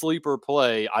sleeper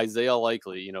play, Isaiah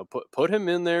Likely, put him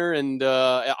in there. And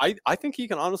I think he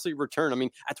can honestly return. I mean,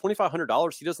 at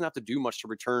 $2,500, he doesn't have to do much to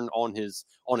return on his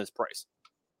price.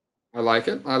 I like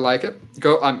it.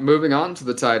 I'm moving on to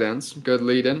the tight ends. Good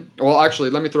lead in. Well, actually,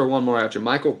 let me throw one more at you.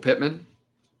 Michael Pittman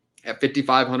at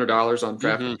 $5,500 on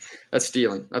draft. Mm-hmm. That's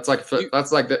stealing. That's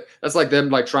like them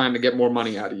like trying to get more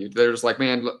money out of you. They're just like,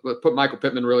 man, let's put Michael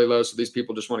Pittman really low, so these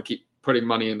people just want to keep putting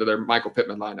money into their Michael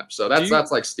Pittman lineup. So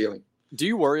that's like stealing. Do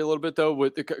you worry a little bit though,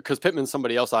 because Pittman's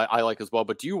somebody else I like as well?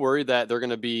 But do you worry that they're going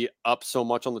to be up so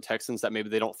much on the Texans that maybe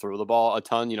they don't throw the ball a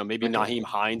ton? Maybe Nyheim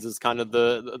Hines is kind of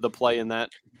the play in that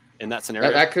scenario.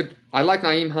 I like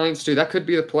Nyheim Hines too. That could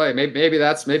be the play. Maybe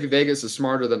Vegas is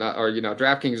smarter than us, or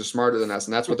DraftKings is smarter than us,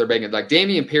 and that's what they're begging. Like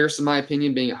Dameon Pierce, in my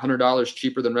opinion, being $100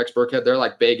 cheaper than Rex Burkhead, they're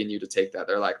like begging you to take that.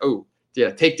 They're like, oh yeah,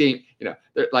 take Dame.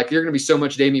 They're like, you're going to be so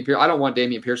much Dameon Pierce. I don't want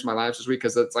Dameon Pierce in my lineups this week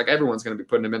because it's like everyone's going to be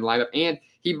putting him in the lineup, and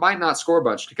he might not score a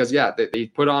bunch because they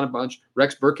put on a bunch.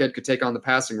 Rex Burkhead could take on the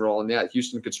passing role, and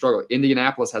Houston could struggle.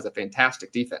 Indianapolis has a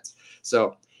fantastic defense,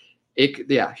 so.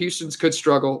 Houston's could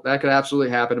struggle. That could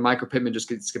absolutely happen. And Michael Pittman just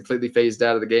gets completely phased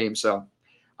out of the game. So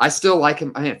I still like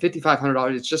him.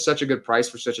 $5,500. It's just such a good price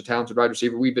for such a talented wide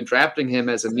receiver. We've been drafting him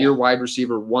as a near wide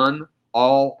receiver 1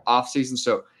 all offseason.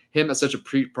 So him at such a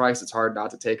price, it's hard not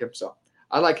to take him. So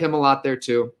I like him a lot there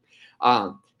too.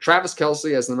 Travis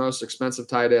Kelce as the most expensive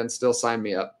tight end, still sign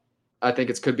me up. I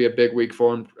think it could be a big week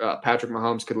for him. Patrick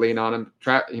Mahomes could lean on him.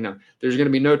 There's going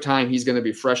to be no time he's going to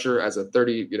be fresher as a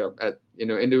 30,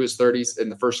 into his 30s in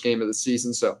the first game of the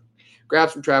season. So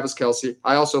grab some Travis Kelce.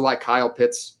 I also like Kyle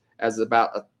Pitts as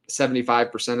about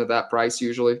 75% of that price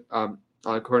usually,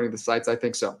 according to the sites, I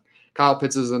think so. Kyle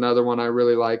Pitts is another one I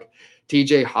really like.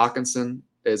 TJ Hawkinson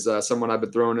is someone I've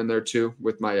been throwing in there too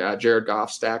with my Jared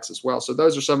Goff stacks as well. So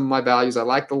those are some of my values. I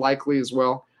like the Likely as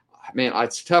well. Man,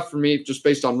 it's tough for me just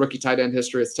based on rookie tight end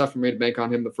history. It's tough for me to bank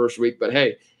on him the first week, but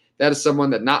hey, that is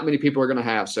someone that not many people are going to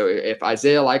have. So if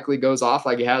Isaiah Likely goes off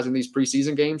like he has in these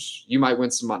preseason games, you might win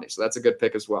some money. So that's a good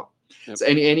pick as well. Yep. So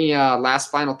any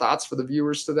last final thoughts for the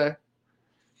viewers today?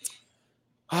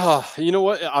 You know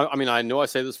what? I mean, I know I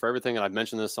say this for everything, and I've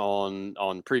mentioned this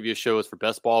on previous shows for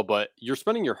Best Ball, but you're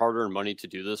spending your hard-earned money to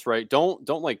do this, right? Don't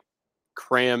like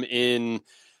cram in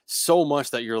so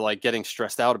much that you're like getting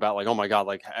stressed out about like, oh my God,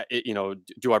 like,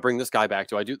 do I bring this guy back?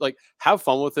 Do I like have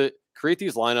fun with it? Create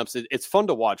these lineups. It's fun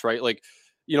to watch, right? Like,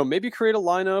 maybe create a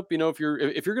lineup, if you're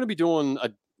going to be doing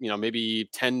maybe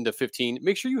 10 to 15,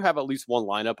 make sure you have at least one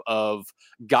lineup of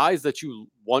guys that you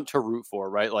want to root for,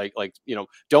 right? Like,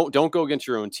 don't go against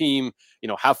your own team,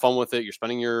 have fun with it. You're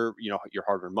spending your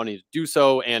hard-earned money to do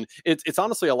so. And it's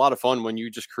honestly a lot of fun when you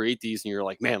just create these and you're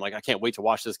like, man, like I can't wait to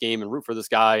watch this game and root for this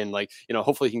guy. And like,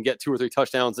 hopefully he can get 2 or 3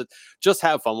 touchdowns. Just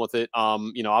have fun with it.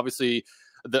 Obviously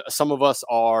some of us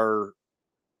are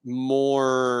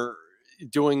more,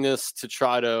 doing this to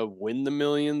try to win the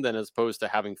million than as opposed to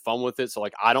having fun with it. So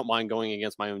like, I don't mind going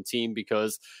against my own team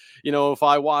because, if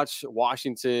I watch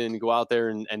Washington go out there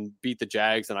and beat the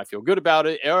Jags and I feel good about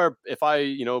it, or if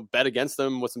I, bet against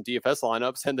them with some DFS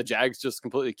lineups and the Jags just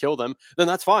completely kill them, then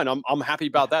that's fine. I'm happy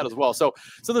about that as well. So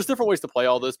there's different ways to play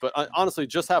all this, but honestly,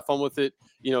 just have fun with it.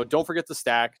 Don't forget to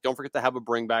stack. Don't forget to have a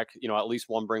bring back, at least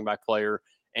one bring back player,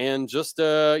 and just,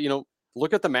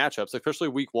 look at the matchups, especially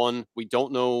week 1. We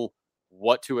don't know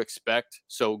what to expect.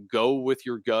 So go with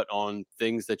your gut on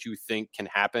things that you think can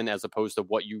happen as opposed to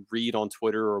what you read on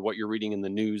Twitter or what you're reading in the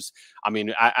news. I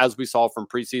mean, as we saw from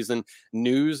preseason,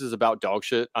 news is about dog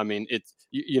shit. I mean, it's,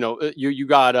 you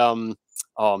got,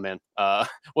 oh man,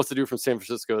 what's the dude from San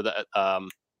Francisco that,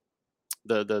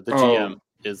 the GM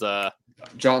is,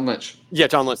 John Lynch. Yeah,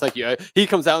 John Lynch. Thank you. He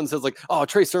comes out and says like, "Oh,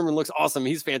 Trey Sermon looks awesome.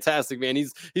 He's fantastic, man.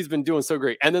 He's been doing so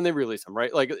great." And then they release him,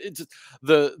 right? Like, it's just,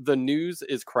 the news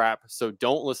is crap. So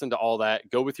don't listen to all that.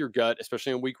 Go with your gut,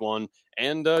 especially in week 1,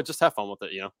 and just have fun with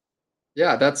it.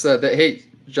 Yeah, that's hey,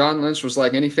 John Lynch was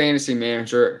like any fantasy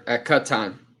manager at cut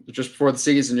time just before the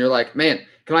season. You're like, man,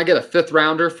 can I get a 5th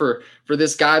rounder for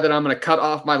this guy that I'm going to cut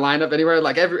off my lineup anywhere?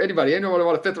 Like anybody, anyone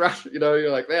want a 5th round?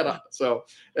 You're like, man. So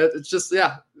it's just,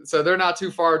 yeah. So they're not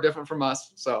too far different from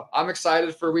us. So I'm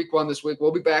excited for week 1 this week.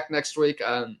 We'll be back next week.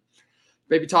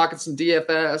 Maybe talking some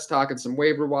DFS, talking some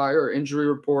waiver wire, injury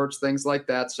reports, things like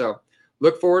that. So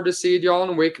look forward to seeing y'all in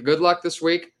a week. Good luck this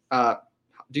week.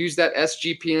 Use that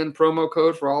SGPN promo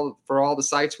code for all the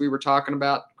sites we were talking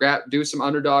about. Do some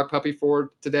underdog puppy forward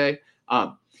today.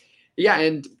 Yeah,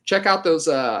 and check out those.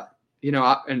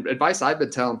 And advice I've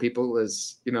been telling people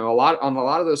is, on a lot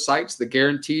of those sites, the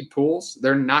guaranteed pools,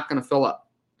 they're not going to fill up.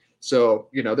 So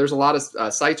there's a lot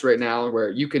of sites right now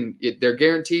where they're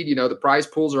guaranteed. The prize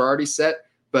pools are already set,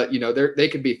 but they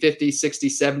could be 50, 60,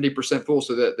 70% full.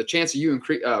 So the chance of you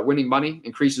winning money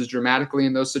increases dramatically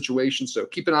in those situations. So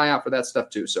keep an eye out for that stuff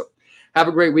too. So have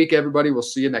a great week, everybody. We'll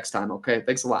see you next time. Okay.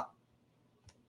 Thanks a lot.